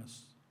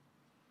darkness.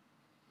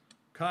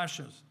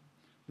 Cautious.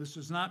 This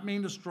does not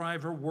mean to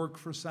strive or work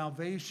for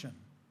salvation.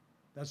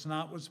 That's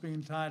not what's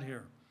being taught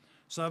here.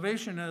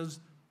 Salvation is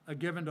a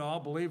given to all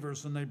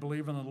believers when they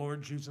believe in the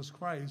Lord Jesus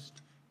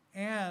Christ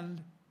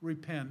and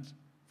repent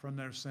from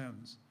their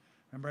sins.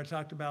 Remember I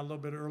talked about a little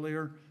bit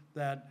earlier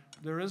that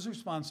there is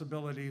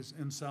responsibilities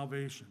in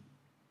salvation.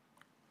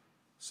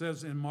 It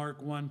says in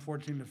Mark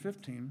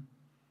 1:14-15,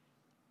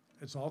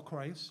 it's all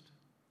Christ.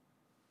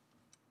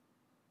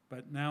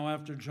 But now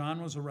after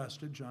John was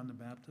arrested, John the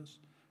Baptist,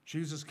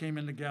 Jesus came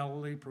into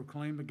Galilee,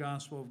 proclaimed the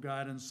gospel of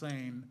God, and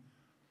saying,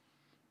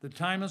 the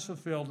time is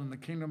fulfilled and the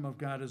kingdom of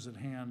God is at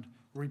hand.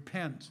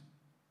 Repent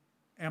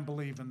and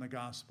believe in the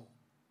gospel.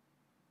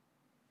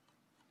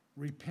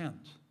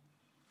 Repent.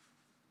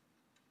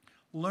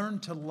 Learn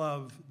to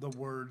love the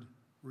word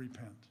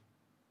repent.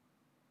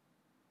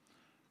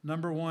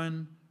 Number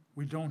one,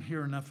 we don't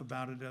hear enough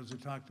about it, as we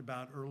talked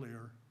about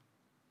earlier.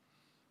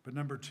 But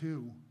number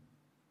two,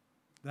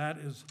 that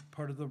is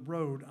part of the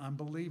road on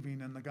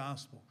believing in the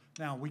gospel.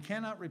 Now, we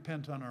cannot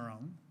repent on our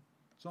own.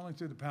 It's only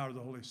through the power of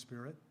the Holy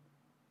Spirit.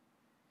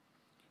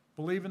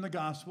 Believe in the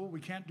gospel, we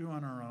can't do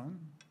on our own.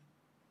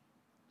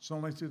 It's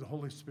only through the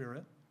Holy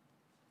Spirit.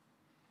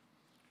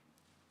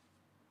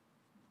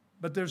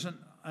 But there's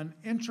an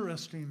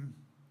interesting,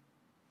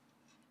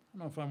 I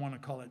don't know if I want to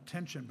call it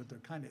tension, but there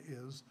kind of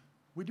is.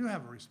 We do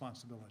have a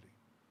responsibility.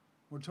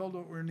 We're told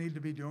what we need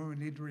to be doing. We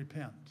need to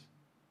repent.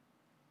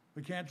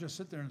 We can't just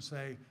sit there and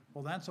say,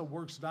 well, that's a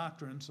works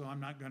doctrine, so I'm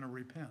not going to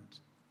repent.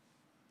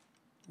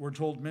 We're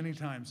told many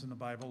times in the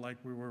Bible, like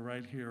we were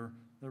right here,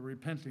 that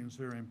repenting is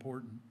very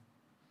important.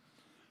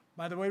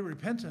 By the way,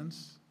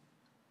 repentance,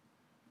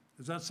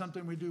 is that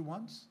something we do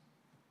once?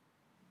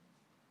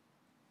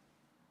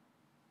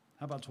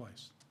 How about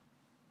twice?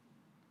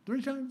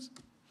 3 times?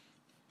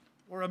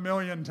 Or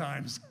 1,000,000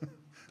 times?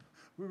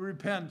 We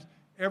repent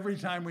every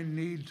time we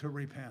need to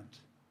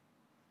repent.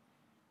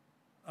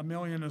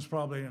 1,000,000 is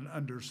probably an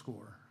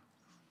underscore.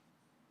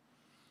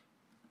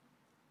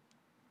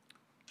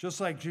 Just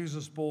like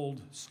Jesus'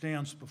 bold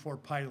stance before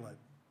Pilate,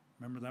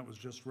 remember that was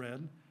just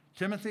read?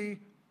 Timothy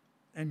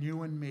and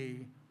you and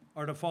me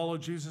are to follow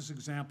Jesus'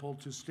 example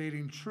to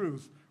stating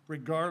truth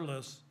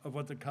regardless of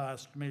what the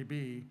cost may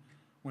be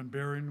when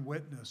bearing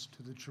witness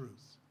to the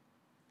truth.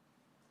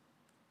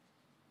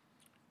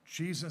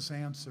 Jesus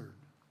answered,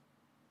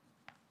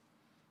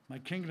 my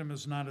kingdom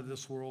is not of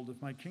this world.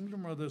 If my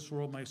kingdom were of this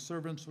world, my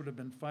servants would have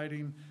been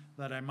fighting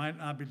that I might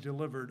not be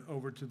delivered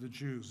over to the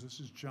Jews. This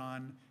is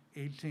John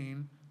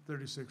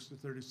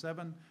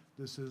 18:36-37.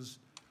 This is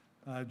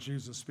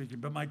Jesus speaking.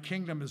 But my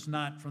kingdom is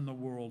not from the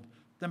world.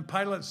 Then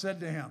Pilate said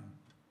to him,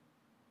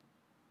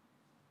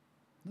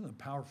 this is a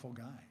powerful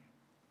guy.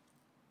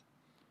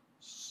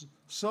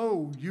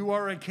 So you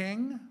are a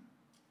king?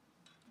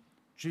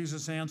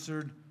 Jesus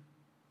answered,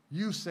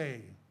 you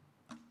say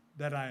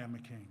that I am a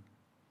king.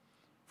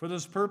 For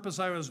this purpose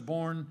I was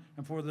born,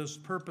 and for this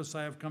purpose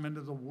I have come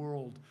into the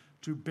world,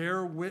 to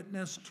bear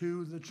witness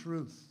to the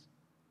truth.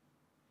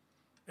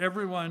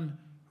 Everyone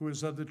who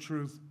is of the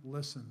truth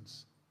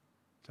listens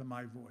to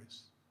my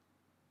voice.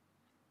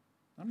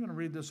 I'm going to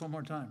read this one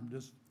more time,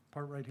 this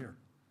part right here.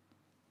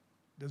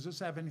 Does this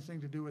have anything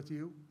to do with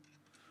you?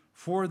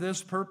 For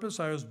this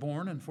purpose I was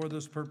born, and for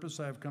this purpose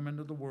I have come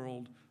into the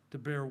world, to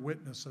bear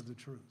witness of the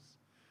truth.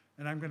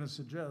 And I'm going to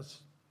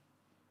suggest,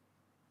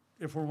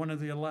 if we're one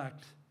of the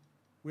elect,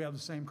 we have the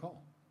same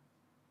call.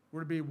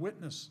 We're to be a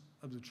witness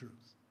of the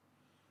truth.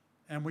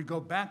 And we go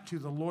back to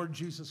the Lord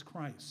Jesus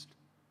Christ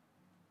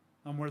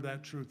on where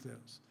that truth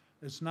is.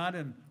 It's not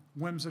in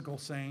whimsical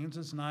sayings.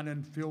 It's not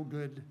in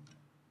feel-good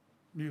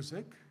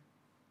music.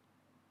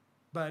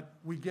 But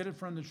we get it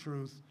from the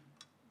truth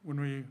when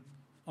we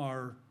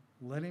are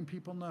letting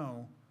people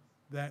know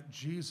that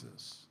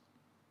Jesus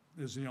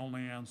is the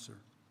only answer.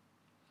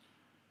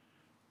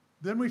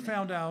 Then we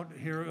found out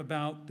here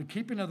about the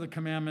keeping of the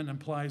commandment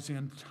implies the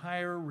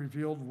entire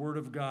revealed word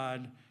of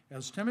God,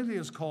 as Timothy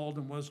is called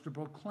and was to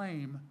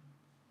proclaim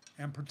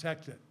and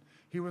protect it.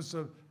 He was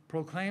to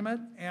proclaim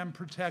it and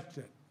protect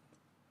it.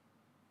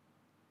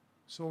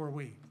 So are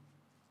we.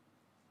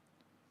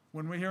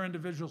 When we hear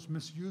individuals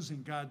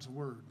misusing God's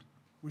word,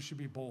 we should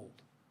be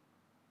bold,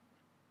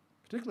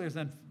 particularly as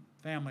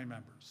family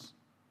members.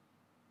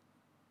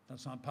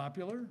 That's not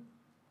popular,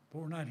 but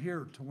we're not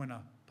here to win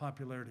a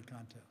popularity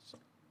contest.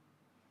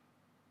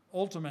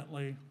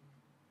 Ultimately,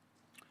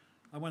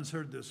 I once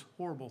heard this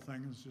horrible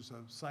thing, it's just a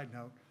side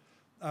note,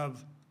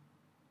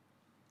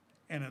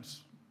 and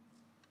it's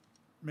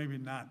maybe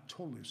not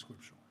totally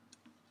scriptural,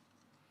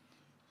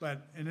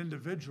 but an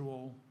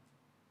individual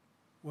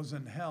was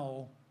in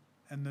hell,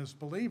 and this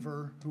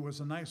believer, who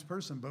was a nice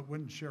person but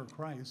wouldn't share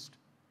Christ,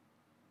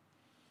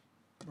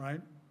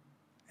 right?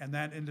 And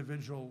that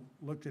individual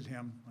looked at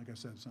him, like I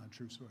said, it's not a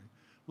true story,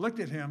 looked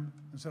at him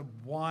and said,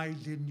 why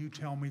didn't you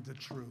tell me the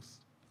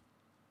truth?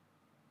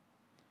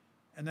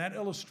 And that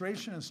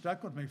illustration has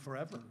stuck with me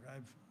forever.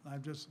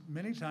 I've just,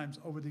 many times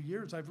over the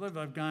years I've lived,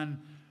 I've gone,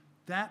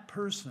 that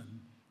person,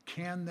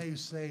 can they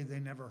say they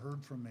never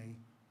heard from me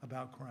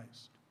about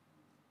Christ?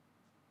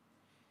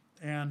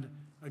 And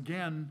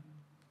again,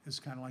 it's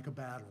kind of like a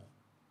battle.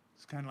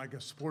 It's kind of like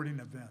a sporting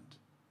event.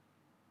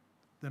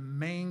 The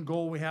main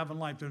goal we have in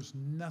life, there's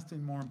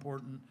nothing more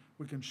important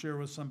we can share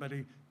with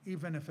somebody,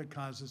 even if it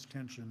causes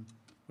tension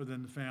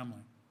within the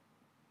family.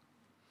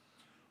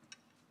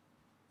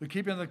 The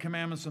keeping of the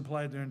commandments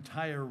implied the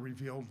entire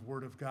revealed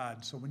Word of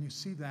God. So when you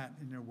see that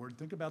in your Word,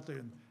 think about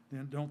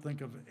don't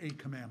think of a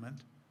commandment.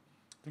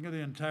 Think of the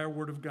entire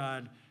Word of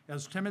God.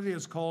 As Timothy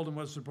is called and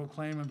was to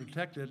proclaim and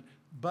protect it,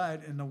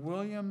 but in the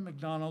William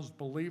McDonald's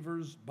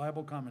Believer's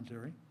Bible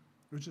Commentary,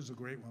 which is a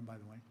great one, by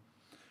the way,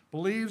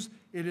 believes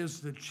it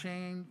is the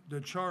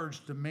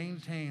charge to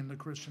maintain the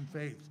Christian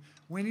faith.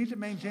 We need to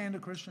maintain the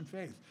Christian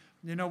faith.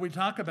 You know, we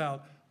talk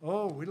about,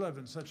 we live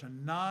in such a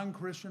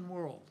non-Christian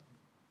world.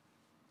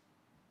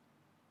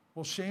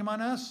 Well, shame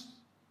on us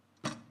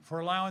for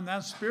allowing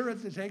that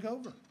spirit to take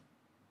over.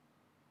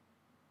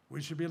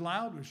 We should be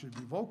loud. We should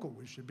be vocal.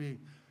 We should be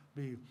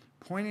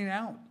pointing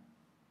out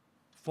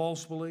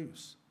false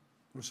beliefs.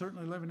 We're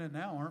certainly living it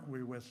now, aren't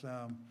we, when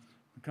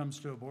it comes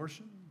to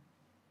abortion?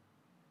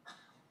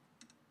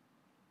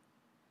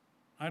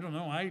 I don't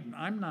know.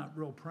 I'm not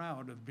real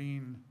proud of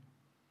being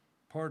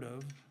part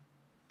of,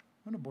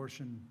 when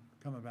abortion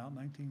come about,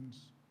 1960s?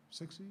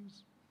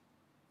 Is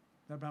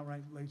that about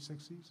right, late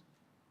 60s?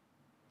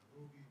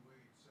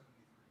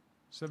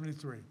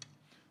 73.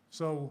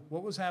 So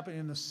what was happening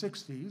in the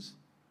 60s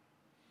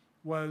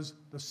was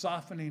the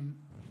softening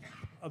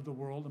of the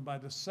world, and by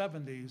the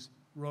 70s,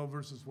 Roe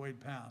versus Wade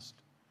passed.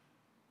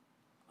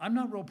 I'm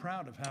not real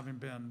proud of having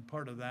been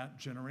part of that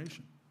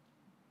generation.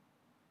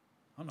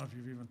 I don't know if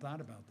you've even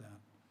thought about that.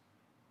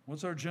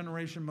 What's our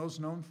generation most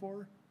known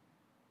for?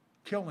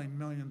 Killing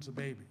millions of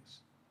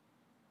babies.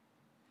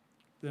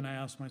 Then I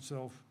asked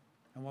myself,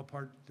 and what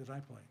part did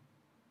I play?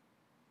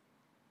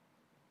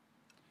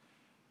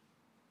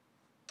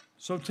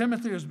 So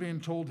Timothy is being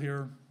told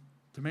here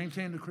to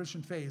maintain the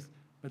Christian faith,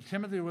 but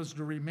Timothy was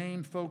to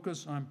remain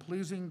focused on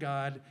pleasing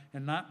God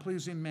and not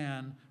pleasing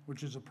man,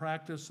 which is a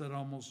practice that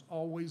almost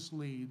always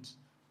leads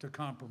to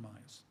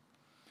compromise.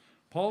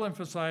 Paul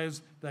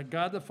emphasized that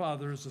God the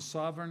Father is the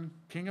sovereign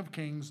King of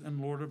kings and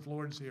Lord of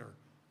lords here.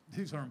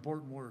 These are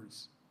important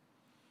words.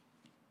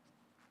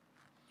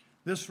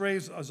 This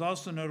phrase is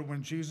also noted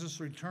when Jesus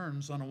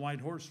returns on a white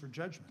horse for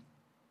judgment.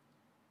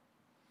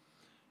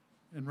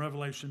 In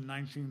Revelation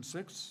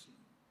 19:6,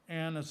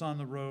 and it's on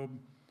the robe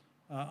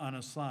on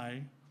his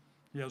thigh.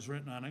 He has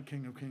written on it,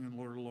 King of Kings and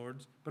Lord of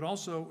Lords, but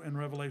also in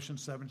Revelation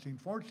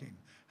 17:14.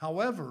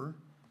 However,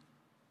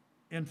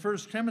 in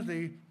 1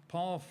 Timothy,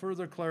 Paul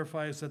further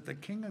clarifies that the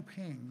King of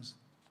Kings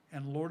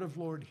and Lord of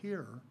Lords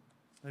here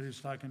that he's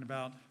talking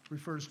about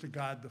refers to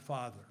God the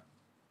Father.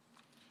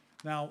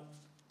 Now,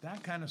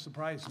 that kind of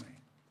surprised me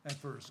at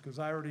first because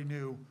I already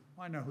knew,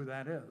 I know who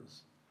that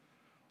is.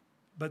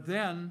 But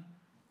then,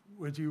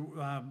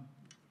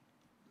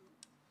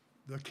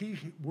 the key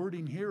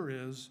wording here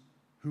is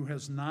who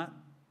has not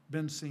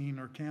been seen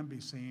or can be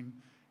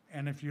seen.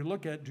 And if you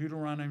look at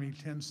Deuteronomy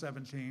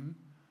 10:17,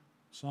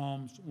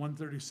 Psalms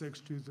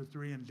 136,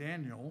 2-3, and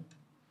Daniel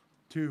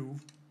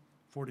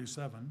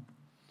 2:47.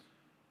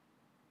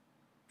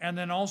 And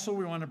then also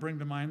we want to bring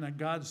to mind that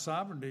God's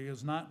sovereignty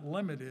is not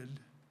limited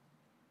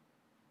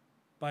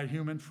by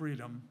human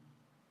freedom,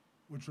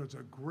 which was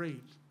a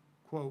great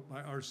quote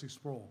by R.C.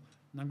 Sproul.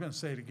 And I'm going to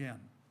say it again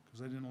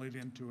because I didn't lead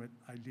into it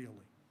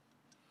ideally.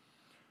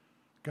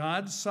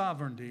 God's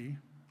sovereignty,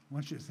 I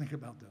want you to think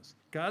about this.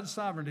 God's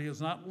sovereignty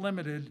is not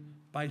limited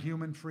by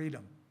human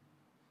freedom.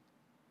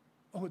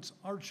 Oh, it's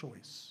our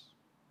choice.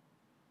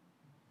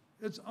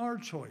 It's our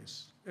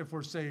choice if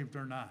we're saved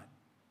or not,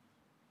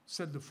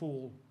 said the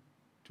fool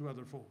to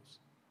other fools.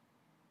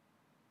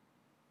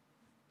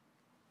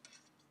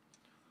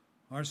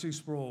 R.C.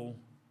 Sproul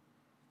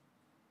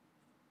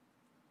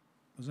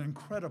was an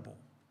incredible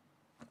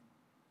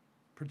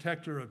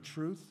protector of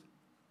truth.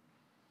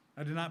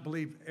 I did not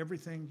believe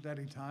everything that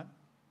he taught.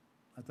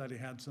 I thought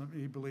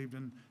he believed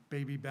in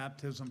baby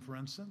baptism, for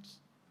instance.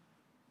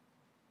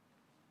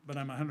 But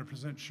I'm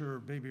 100% sure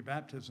baby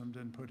baptism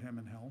didn't put him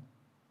in hell.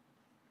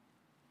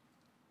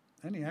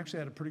 And he actually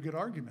had a pretty good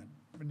argument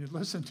when you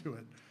listen to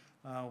it.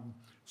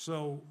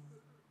 So,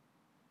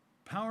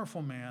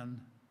 powerful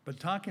man, but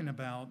talking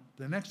about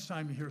the next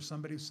time you hear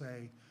somebody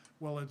say,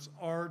 well, it's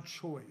our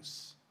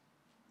choice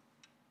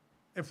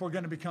if we're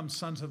going to become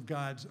sons of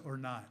God or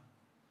not.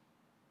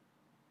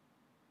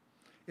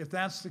 If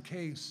that's the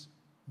case,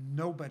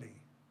 nobody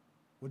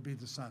would be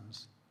the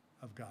sons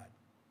of God.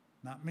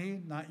 Not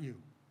me, not you.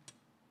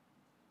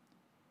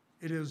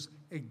 It is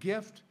a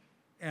gift,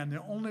 and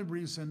the only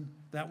reason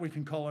that we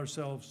can call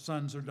ourselves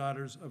sons or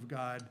daughters of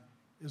God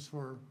is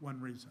for one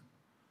reason.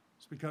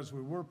 It's because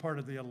we were part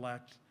of the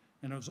elect,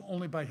 and it was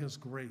only by his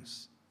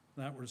grace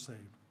that we're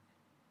saved.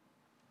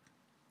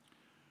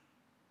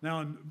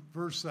 Now in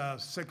verse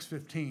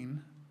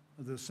 6:15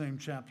 of the same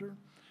chapter,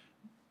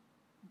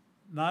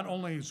 not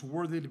only is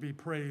worthy to be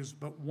praised,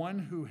 but one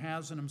who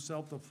has in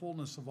himself the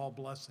fullness of all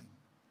blessing.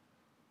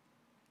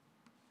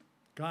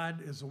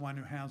 God is the one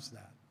who has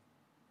that,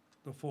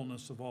 the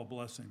fullness of all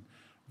blessing.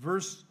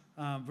 Verses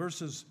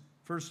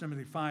 1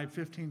 Timothy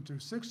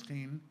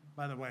 5:15-16,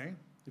 by the way,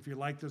 if you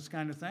like this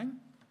kind of thing,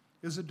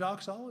 is a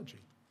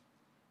doxology.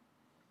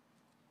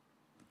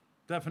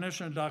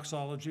 Definition of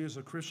doxology is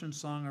a Christian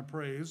song or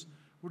praise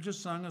which is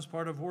sung as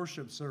part of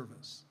worship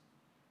service.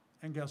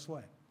 And guess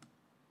what?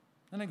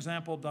 An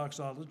example of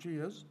doxology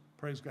is,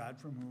 praise God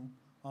from whom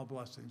all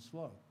blessings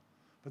flow.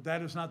 But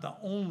that is not the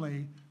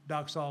only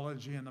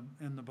doxology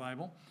in the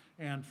Bible,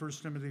 and 1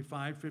 Timothy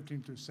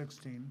 5:15 through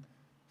 16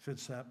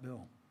 fits that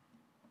bill.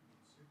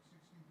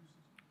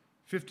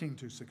 15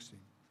 through 16.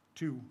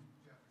 2.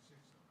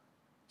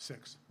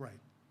 6, right.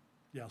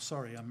 Yeah,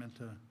 sorry, I meant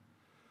to.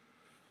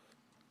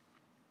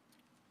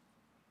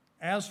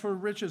 As for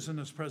riches in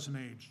this present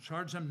age,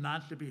 charge them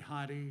not to be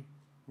haughty,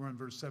 we're in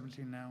verse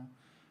 17 now,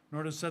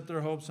 nor to set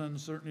their hopes on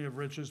uncertainty of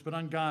riches, but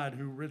on God,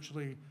 who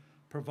richly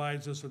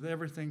provides us with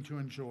everything to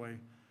enjoy.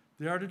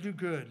 They are to do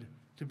good,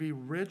 to be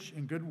rich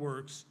in good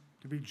works,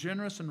 to be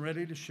generous and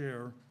ready to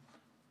share,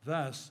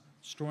 thus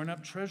storing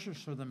up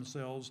treasures for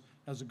themselves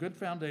as a good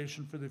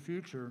foundation for the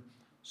future,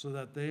 so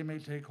that they may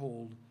take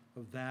hold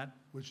of that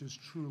which is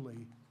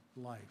truly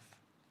life.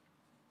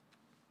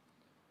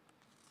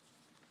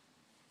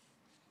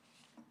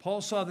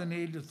 Paul saw the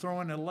need to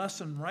throw in a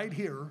lesson right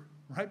here,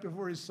 right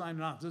before he's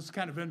signing off. This is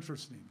kind of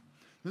interesting.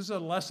 This is a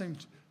lesson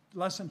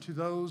to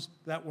those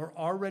that were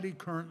already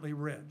currently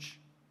rich.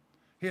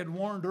 He had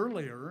warned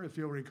earlier, if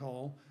you'll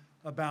recall,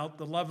 about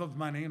the love of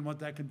money and what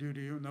that can do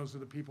to you, and those are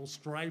the people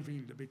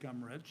striving to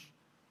become rich.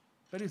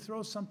 But he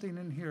throws something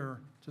in here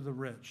to the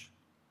rich.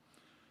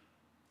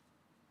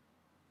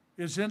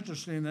 It's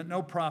interesting that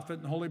no prophet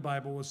in the Holy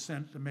Bible was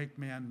sent to make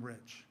man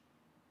rich.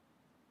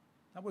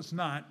 That was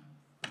not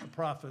the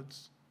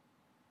prophet's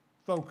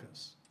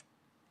focus.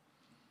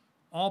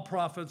 All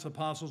prophets,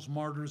 apostles,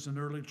 martyrs, and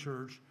early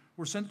church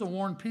were sent to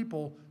warn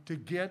people to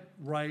get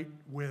right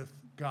with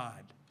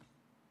God.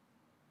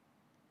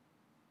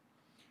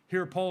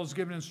 Here, Paul is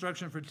giving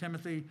instruction for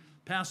Timothy,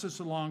 pass this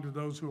along to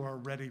those who are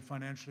already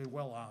financially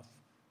well off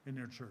in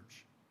your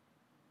church.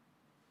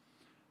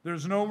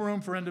 There's no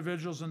room for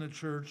individuals in the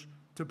church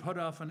to put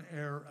off an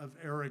air of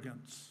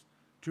arrogance.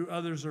 To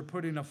others are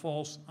putting a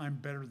false, I'm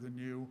better than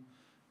you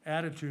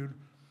attitude,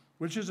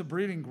 which is a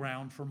breeding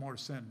ground for more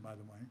sin, by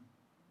the way.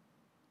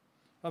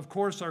 Of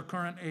course, our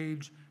current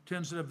age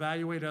tends to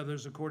evaluate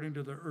others according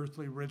to their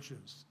earthly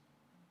riches,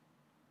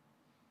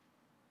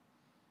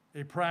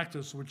 a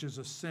practice which is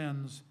a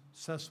sin's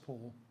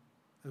cesspool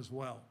as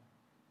well.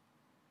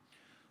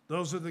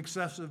 Those with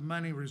excessive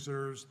money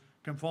reserves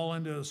can fall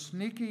into a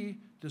sneaky,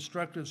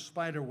 destructive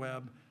spider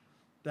web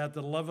that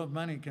the love of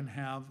money can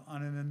have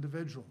on an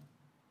individual.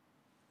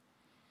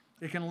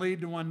 It can lead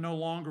to one no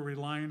longer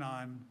relying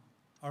on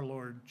our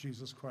Lord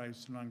Jesus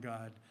Christ and on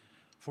God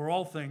for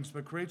all things,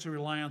 but creates a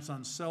reliance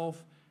on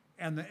self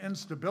and the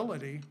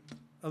instability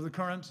of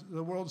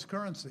the world's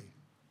currency.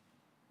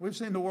 We've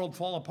seen the world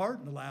fall apart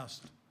in the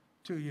last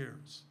 2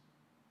 years.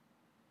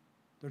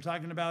 They're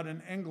talking about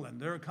in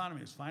England, their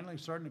economy is finally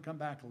starting to come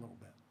back a little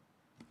bit.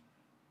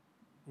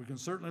 We can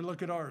certainly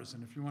look at ours,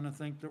 and if you want to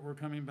think that we're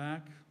coming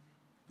back,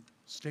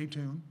 stay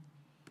tuned.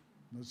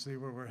 Let's see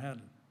where we're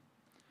headed.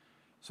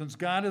 Since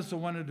God is the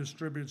one who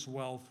distributes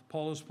wealth,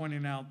 Paul is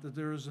pointing out that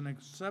there is an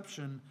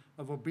expectation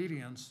of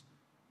obedience,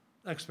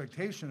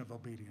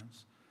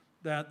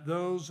 that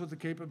those with the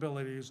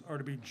capabilities are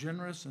to be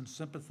generous and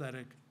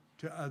sympathetic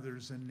to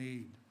others in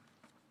need.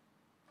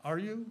 Are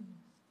you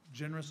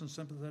generous and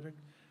sympathetic?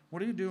 What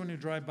do you do when you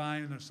drive by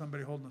and there's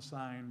somebody holding a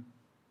sign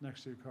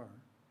next to your car?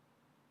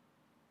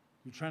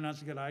 You try not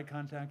to get eye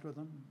contact with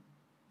them?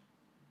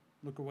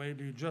 Look away?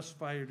 Do you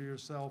justify it to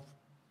yourself?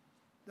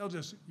 They'll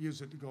just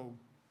use it to go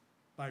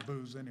buy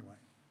booze anyway.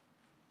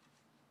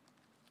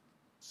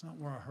 It's not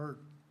where our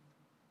heart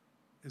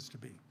is to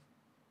be.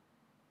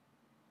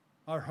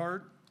 Our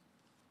heart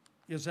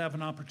is to have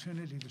an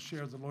opportunity to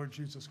share the Lord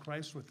Jesus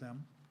Christ with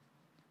them.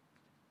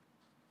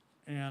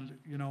 And,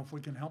 if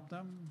we can help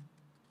them,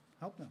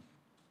 help them.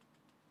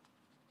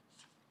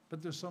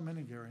 But there's so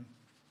many, Gary.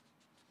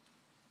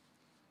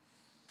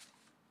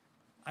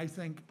 I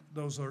think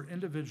those are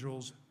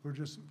individuals who are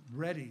just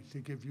ready to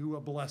give you a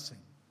blessing.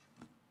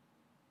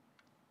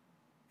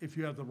 If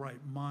you have the right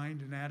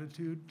mind and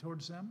attitude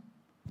towards them,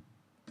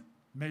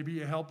 maybe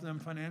you help them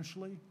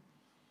financially.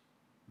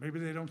 Maybe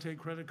they don't take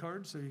credit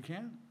cards, so you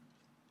can't.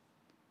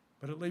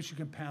 But at least you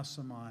can pass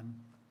them on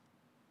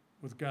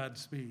with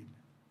God's speed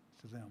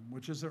to them,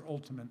 which is their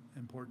ultimate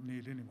important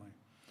need anyway.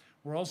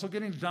 We're also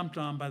getting dumped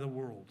on by the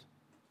world.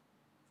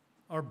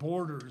 Our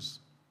borders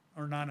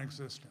are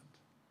non-existent.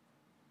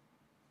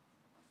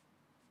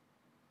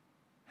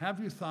 Have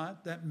you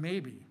thought that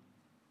maybe,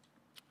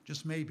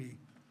 just maybe,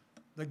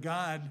 that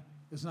God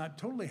is not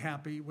totally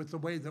happy with the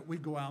way that we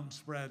go out and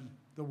spread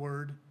the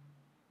word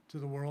to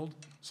the world,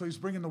 so he's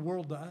bringing the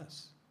world to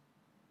us?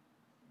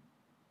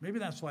 Maybe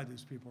that's why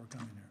these people are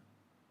coming here.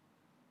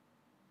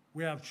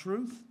 We have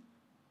truth.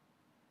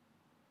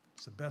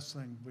 It's the best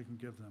thing we can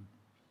give them.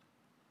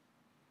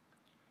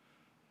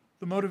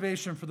 The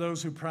motivation for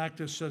those who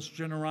practice such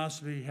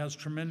generosity has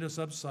tremendous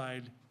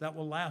upside that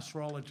will last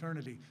for all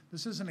eternity.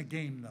 This isn't a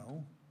game,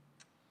 though.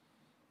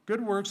 Good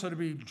works are to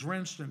be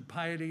drenched in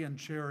piety and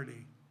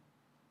charity,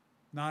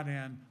 not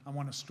in, I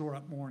want to store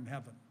up more in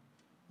heaven.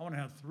 I want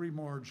to have 3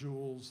 more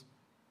jewels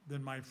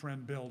than my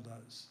friend Bill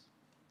does.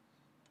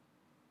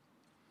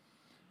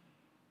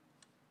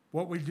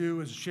 What we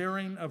do is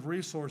sharing of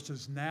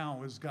resources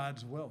now is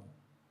God's will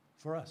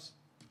for us.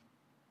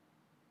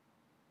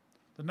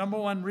 The number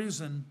one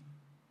reason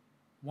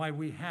why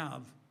we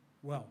have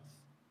wealth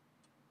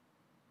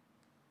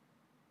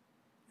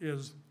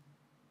is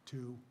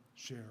to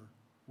share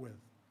with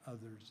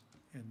others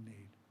in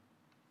need.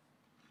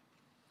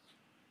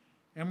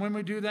 And when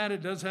we do that,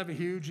 it does have a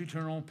huge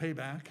eternal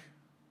payback,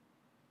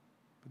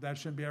 but that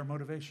shouldn't be our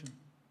motivation.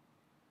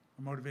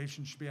 Our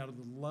motivation should be out of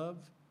the love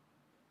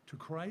to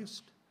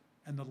Christ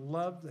and the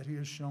love that he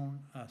has shown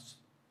us.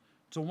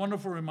 It's a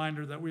wonderful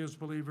reminder that we as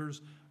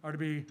believers are to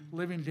be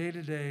living day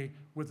to day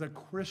with a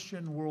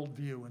Christian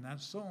worldview, and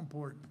that's so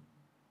important.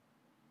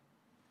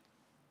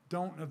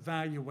 Don't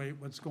evaluate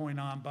what's going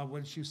on by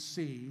what you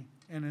see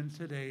and in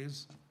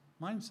today's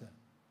mindset.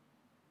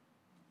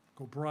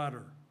 Go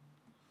broader.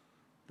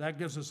 That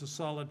gives us a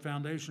solid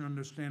foundation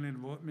understanding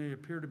of what may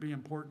appear to be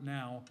important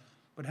now,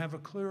 but have a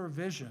clearer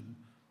vision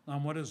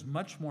on what is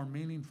much more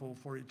meaningful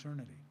for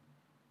eternity.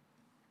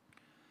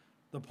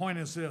 The point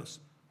is this: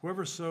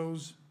 whoever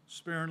sows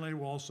sparingly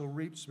will also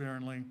reap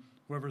sparingly.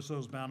 Whoever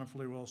sows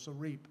bountifully will also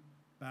reap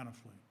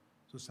bountifully.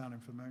 Is this sounding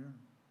familiar?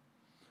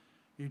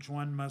 Each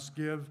one must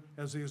give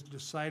as he has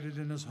decided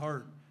in his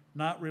heart,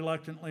 not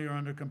reluctantly or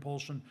under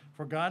compulsion,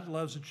 for God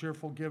loves a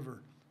cheerful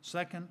giver.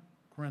 2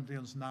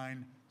 Corinthians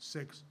 9,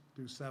 6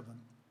 through 7.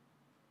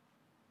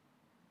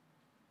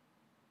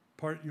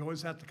 Part you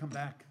always have to come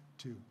back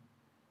to,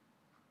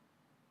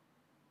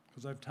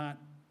 because I've taught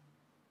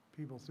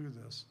people through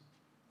this,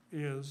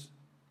 is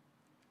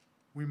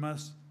we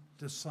must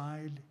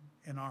decide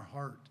in our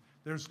heart.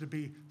 There's to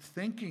be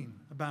thinking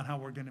about how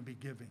we're going to be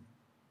giving.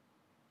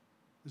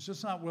 It's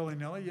just not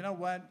willy-nilly. You know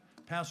what?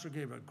 Pastor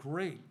gave a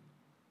great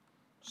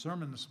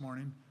sermon this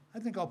morning. I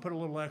think I'll put a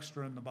little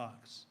extra in the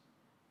box.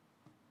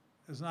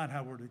 It's not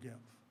how we're to give.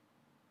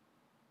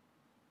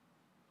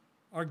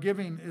 Our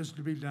giving is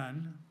to be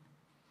done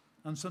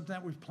on something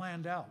that we've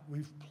planned out.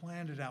 We've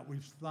planned it out.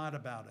 We've thought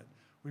about it.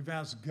 We've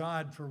asked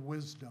God for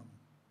wisdom.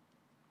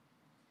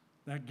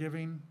 That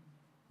giving,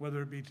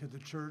 whether it be to the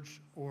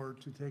church or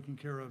to taking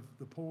care of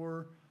the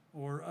poor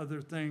or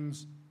other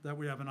things that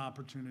we have an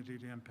opportunity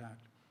to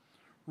impact.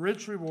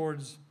 Rich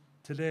rewards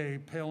today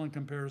pale in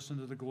comparison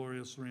to the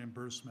glorious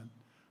reimbursement.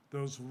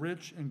 Those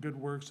rich in good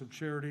works of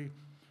charity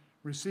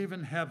receive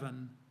in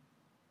heaven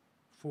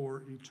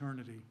for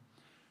eternity.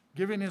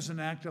 Giving is an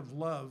act of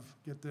love,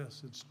 get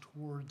this, it's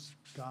towards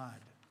God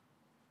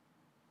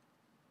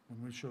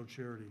when we show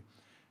charity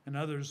and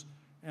others,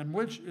 and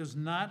which is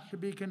not to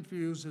be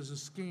confused as a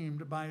scheme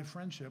to buy a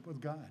friendship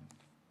with God.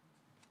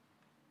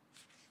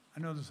 I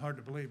know this is hard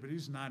to believe, but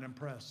he's not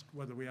impressed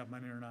whether we have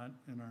money or not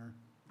in our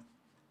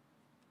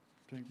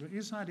thing. But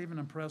he's not even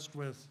impressed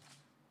with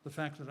the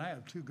fact that I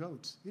have 2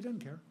 goats. He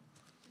doesn't care.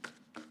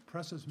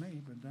 Impresses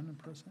me, but doesn't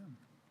impress him.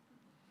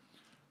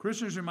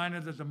 Christian is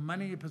reminded that the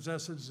money he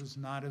possesses is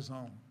not his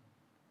own.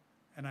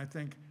 And I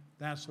think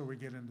that's where we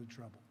get into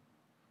trouble.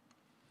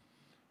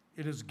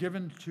 It is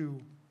given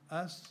to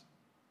us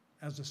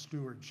as a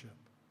stewardship.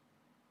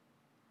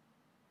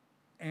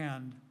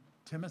 And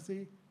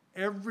Timothy,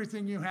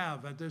 everything you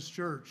have at this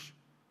church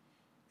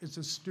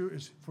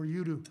is for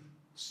you to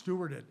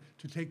steward it,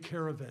 to take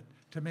care of it,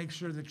 to make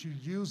sure that you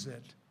use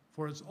it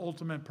for its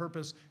ultimate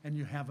purpose, and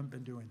you haven't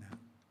been doing that.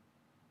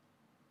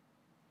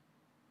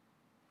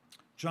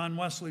 John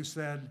Wesley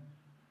said,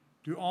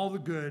 do all the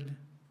good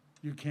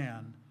you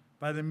can,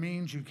 by the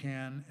means you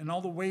can, in all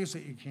the ways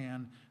that you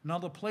can, in all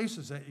the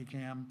places that you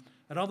can,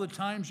 at all the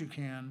times you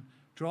can,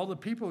 to all the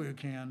people you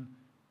can,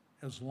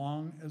 as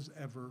long as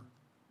ever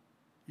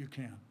you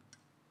can.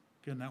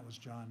 Again, that was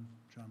John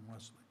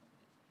Wesley.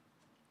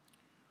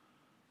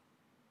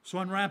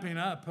 So in wrapping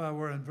up,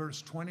 we're in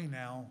verse 20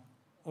 now.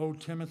 O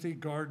Timothy,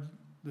 guard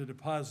the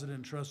deposit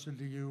entrusted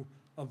to you.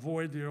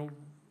 Avoid the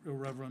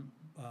irreverent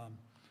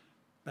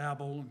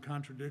babble and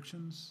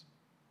contradictions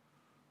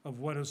of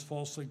what is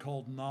falsely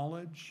called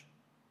knowledge,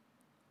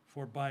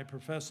 for by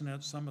professing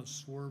it, some have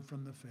swerved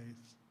from the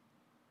faith.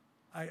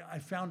 I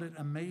found it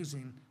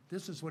amazing.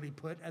 This is what he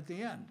put at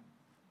the end,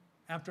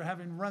 after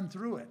having run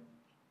through it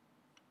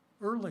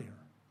earlier.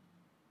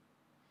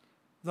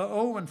 The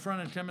O in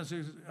front of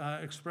Timothy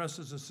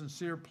expresses a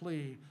sincere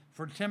plea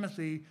for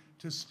Timothy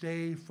to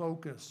stay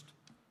focused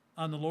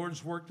on the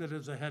Lord's work that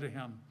is ahead of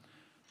him.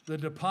 The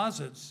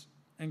deposits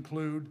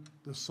include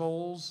the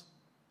souls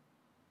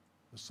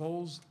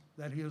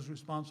that he is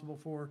responsible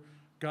for,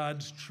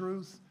 God's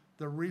truth,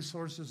 the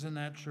resources in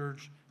that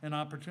church, and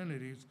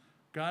opportunities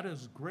God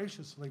has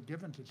graciously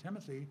given to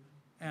Timothy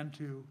and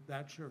to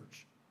that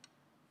church.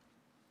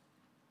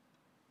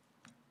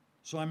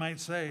 So I might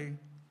say,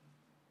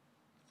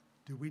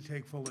 do we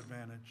take full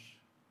advantage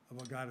of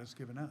what God has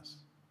given us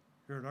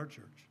here at our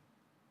church?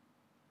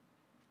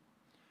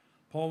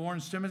 Paul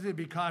warns Timothy to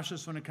be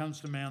cautious when it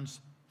comes to man's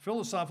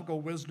philosophical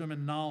wisdom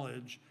and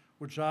knowledge,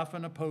 which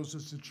often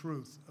opposes the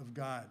truth of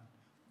God.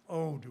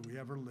 Oh, do we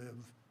ever live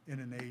in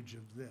an age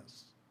of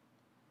this?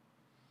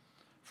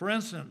 For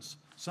instance,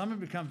 some have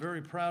become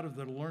very proud of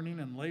their learning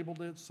and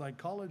labeled it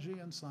psychology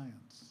and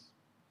science.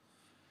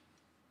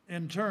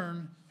 in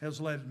turn has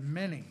led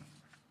many,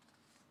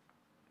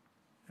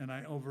 and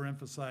I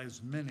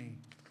overemphasize many,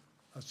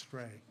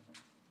 astray.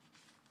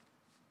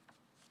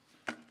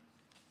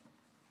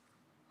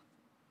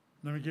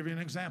 Let me give you an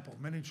example.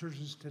 Many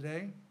churches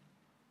today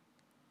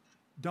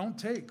don't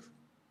take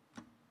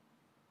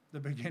the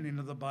beginning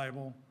of the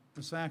Bible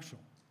as factual.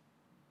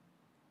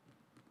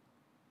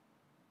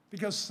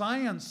 Because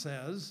science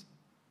says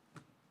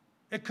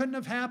it couldn't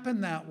have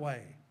happened that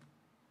way.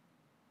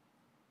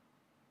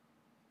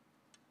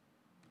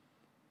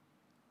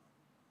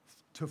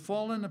 To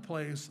fall into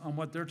place on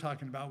what they're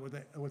talking about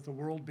with the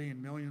world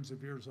being millions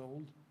of years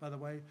old, by the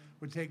way,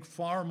 would take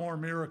far more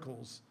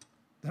miracles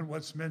than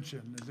what's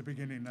mentioned at the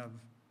beginning of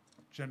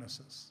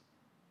Genesis.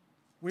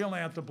 We only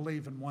have to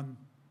believe in one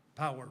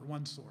power,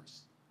 one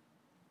source.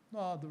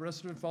 Well, the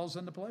rest of it falls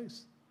into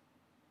place.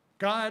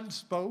 God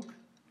spoke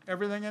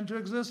everything into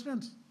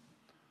existence.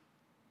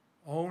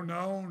 Oh,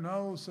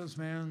 no, says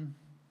man.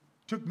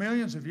 Took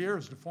millions of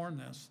years to form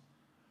this.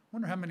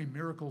 Wonder how many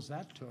miracles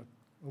that took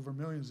over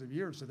millions of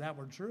years if that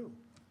were true.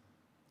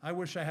 I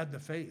wish I had the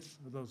faith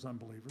of those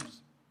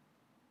unbelievers.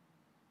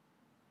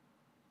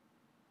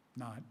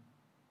 Not.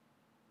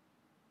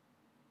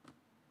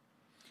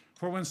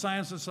 For when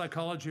science and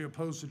psychology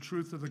oppose the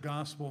truth of the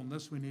gospel, and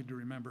this we need to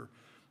remember,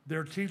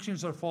 their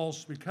teachings are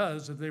false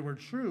because if they were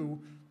true,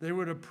 they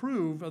would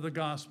approve of the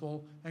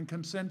gospel and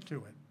consent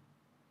to it.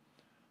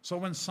 So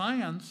when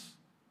science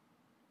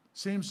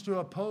seems to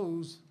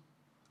oppose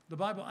the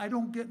Bible, I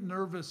don't get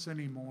nervous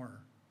anymore.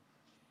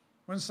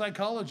 When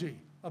psychology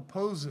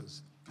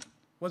opposes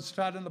what's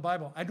taught in the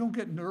Bible, I don't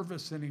get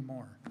nervous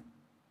anymore.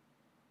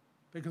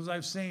 Because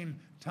I've seen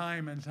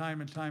time and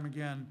time and time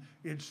again,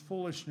 it's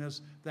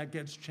foolishness that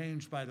gets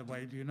changed, by the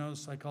way. Do you know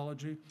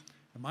psychology?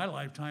 In my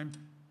lifetime,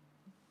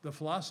 the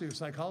philosophy of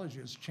psychology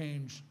has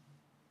changed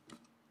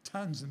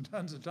tons and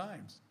tons of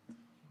times.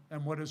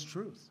 And what is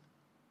truth?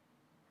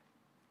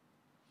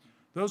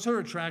 Those who are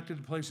attracted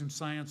to placing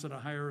science at a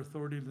higher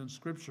authority than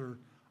Scripture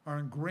are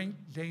in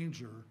great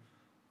danger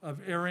of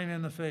erring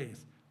in the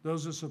faith.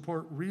 Those who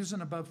support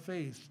reason above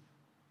faith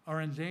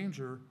are in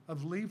danger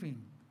of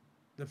leaving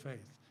the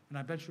faith. And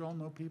I bet you all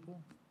know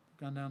people who've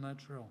gone down that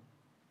trail.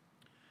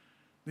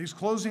 These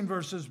closing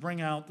verses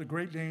bring out the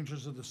great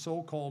dangers of the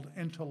so-called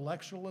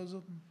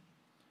intellectualism,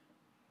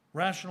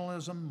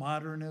 rationalism,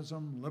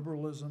 modernism,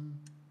 liberalism,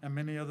 and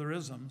many other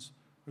isms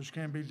which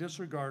can be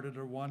disregarded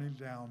or watered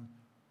down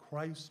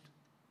Christ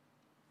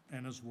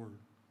and His Word,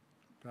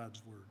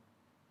 God's Word.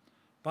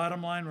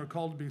 Bottom line, we're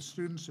called to be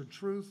students of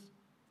truth,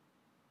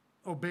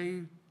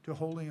 obey to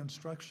holy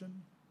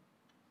instruction,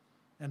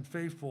 and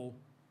faithful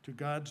to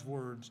God's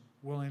words,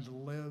 willing to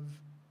live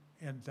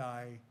and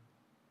die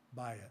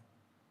by it.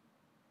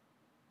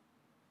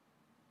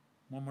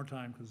 One more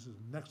time, because this is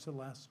next to the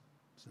last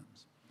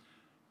sentence.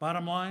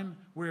 Bottom line,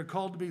 we are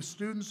called to be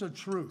students of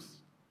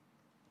truth.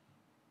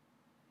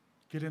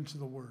 Get into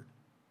the Word.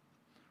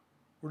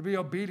 We're to be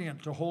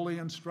obedient to holy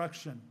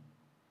instruction.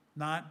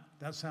 Not,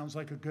 that sounds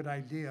like a good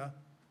idea.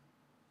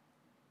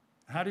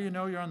 How do you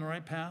know you're on the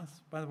right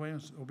path? By the way,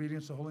 it's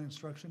obedience to holy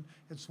instruction.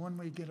 It's when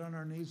we get on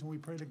our knees and we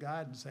pray to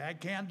God and say, I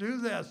can't do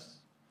this.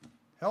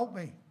 Help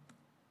me.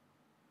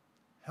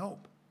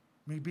 Help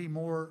me be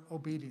more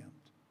obedient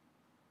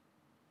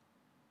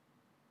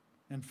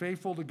and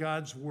faithful to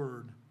God's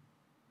word.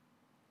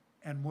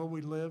 And will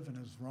we live, and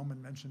as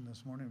Roman mentioned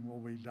this morning, will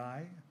we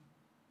die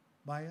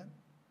by it?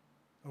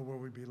 Or will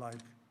we be like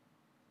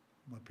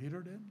what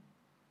Peter did?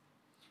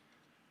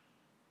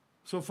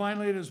 So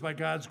finally, it is by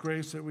God's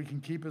grace that we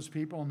can keep His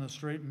people on the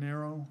straight and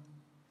narrow.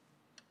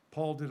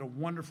 Paul did a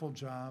wonderful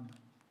job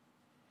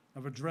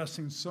of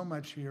addressing so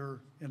much here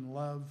in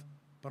love,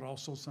 but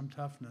also some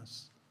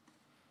toughness.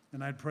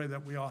 And I'd pray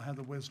that we all have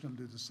the wisdom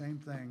to do the same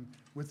thing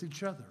with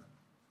each other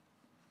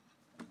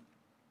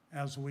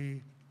as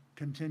we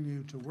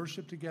continue to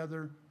worship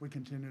together, we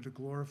continue to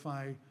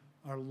glorify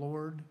our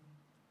Lord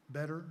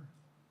better,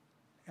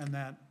 and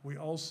that we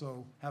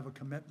also have a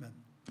commitment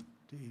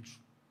to each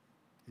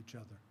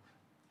other.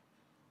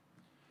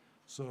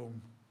 So,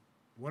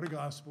 what a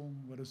gospel,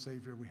 what a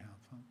Savior we have.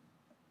 Huh?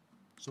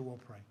 So we'll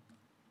pray.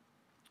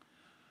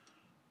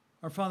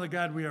 Our Father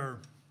God, we are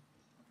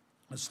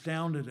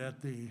astounded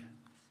at the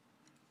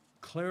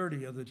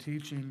clarity of the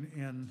teaching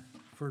in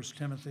 1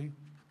 Timothy.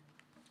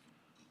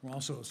 We're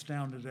also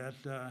astounded at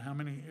how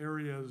many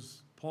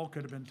areas Paul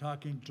could have been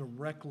talking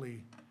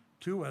directly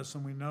to us,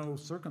 and we know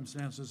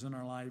circumstances in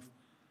our life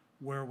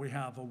where we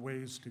have a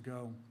ways to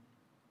go.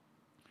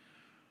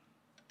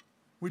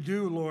 We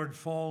do, Lord,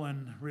 fall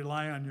and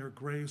rely on your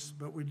grace,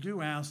 but we do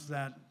ask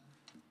that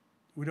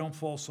we don't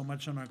fall so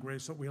much on our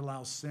grace that we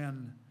allow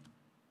sin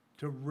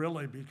to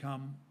really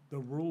become the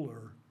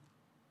ruler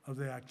of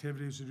the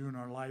activities we do in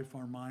our life,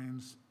 our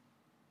minds,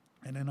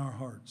 and in our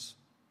hearts.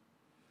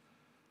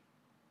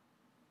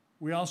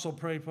 We also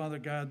pray, Father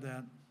God,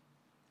 that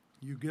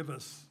you give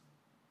us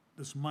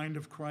this mind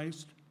of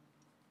Christ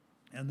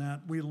and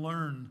that we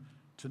learn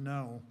to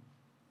know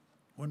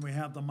when we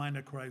have the mind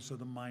of Christ or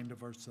the mind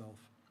of ourselves.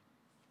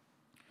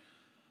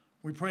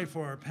 We pray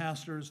for our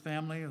pastor's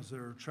family as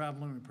they're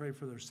traveling. We pray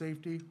for their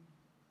safety.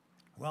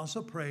 We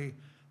also pray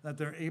that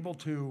they're able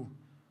to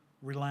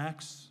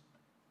relax,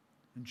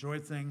 enjoy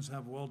things,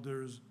 have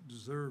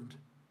well-deserved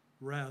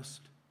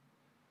rest,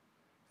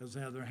 as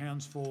they have their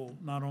hands full,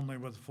 not only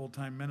with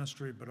full-time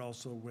ministry, but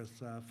also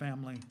with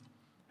family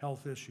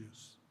health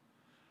issues.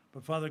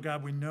 But Father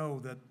God, we know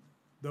that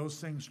those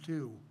things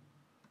too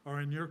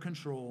are in your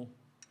control.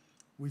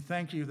 We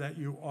thank you that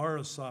you are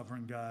a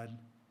sovereign God,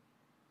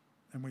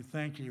 and we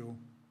thank you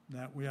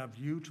that we have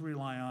you to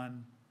rely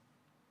on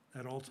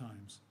at all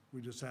times.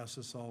 We just ask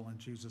this all in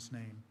Jesus'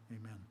 name,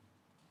 amen.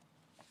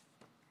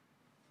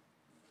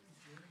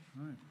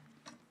 All right.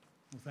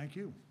 Well, thank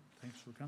you. Thanks for coming.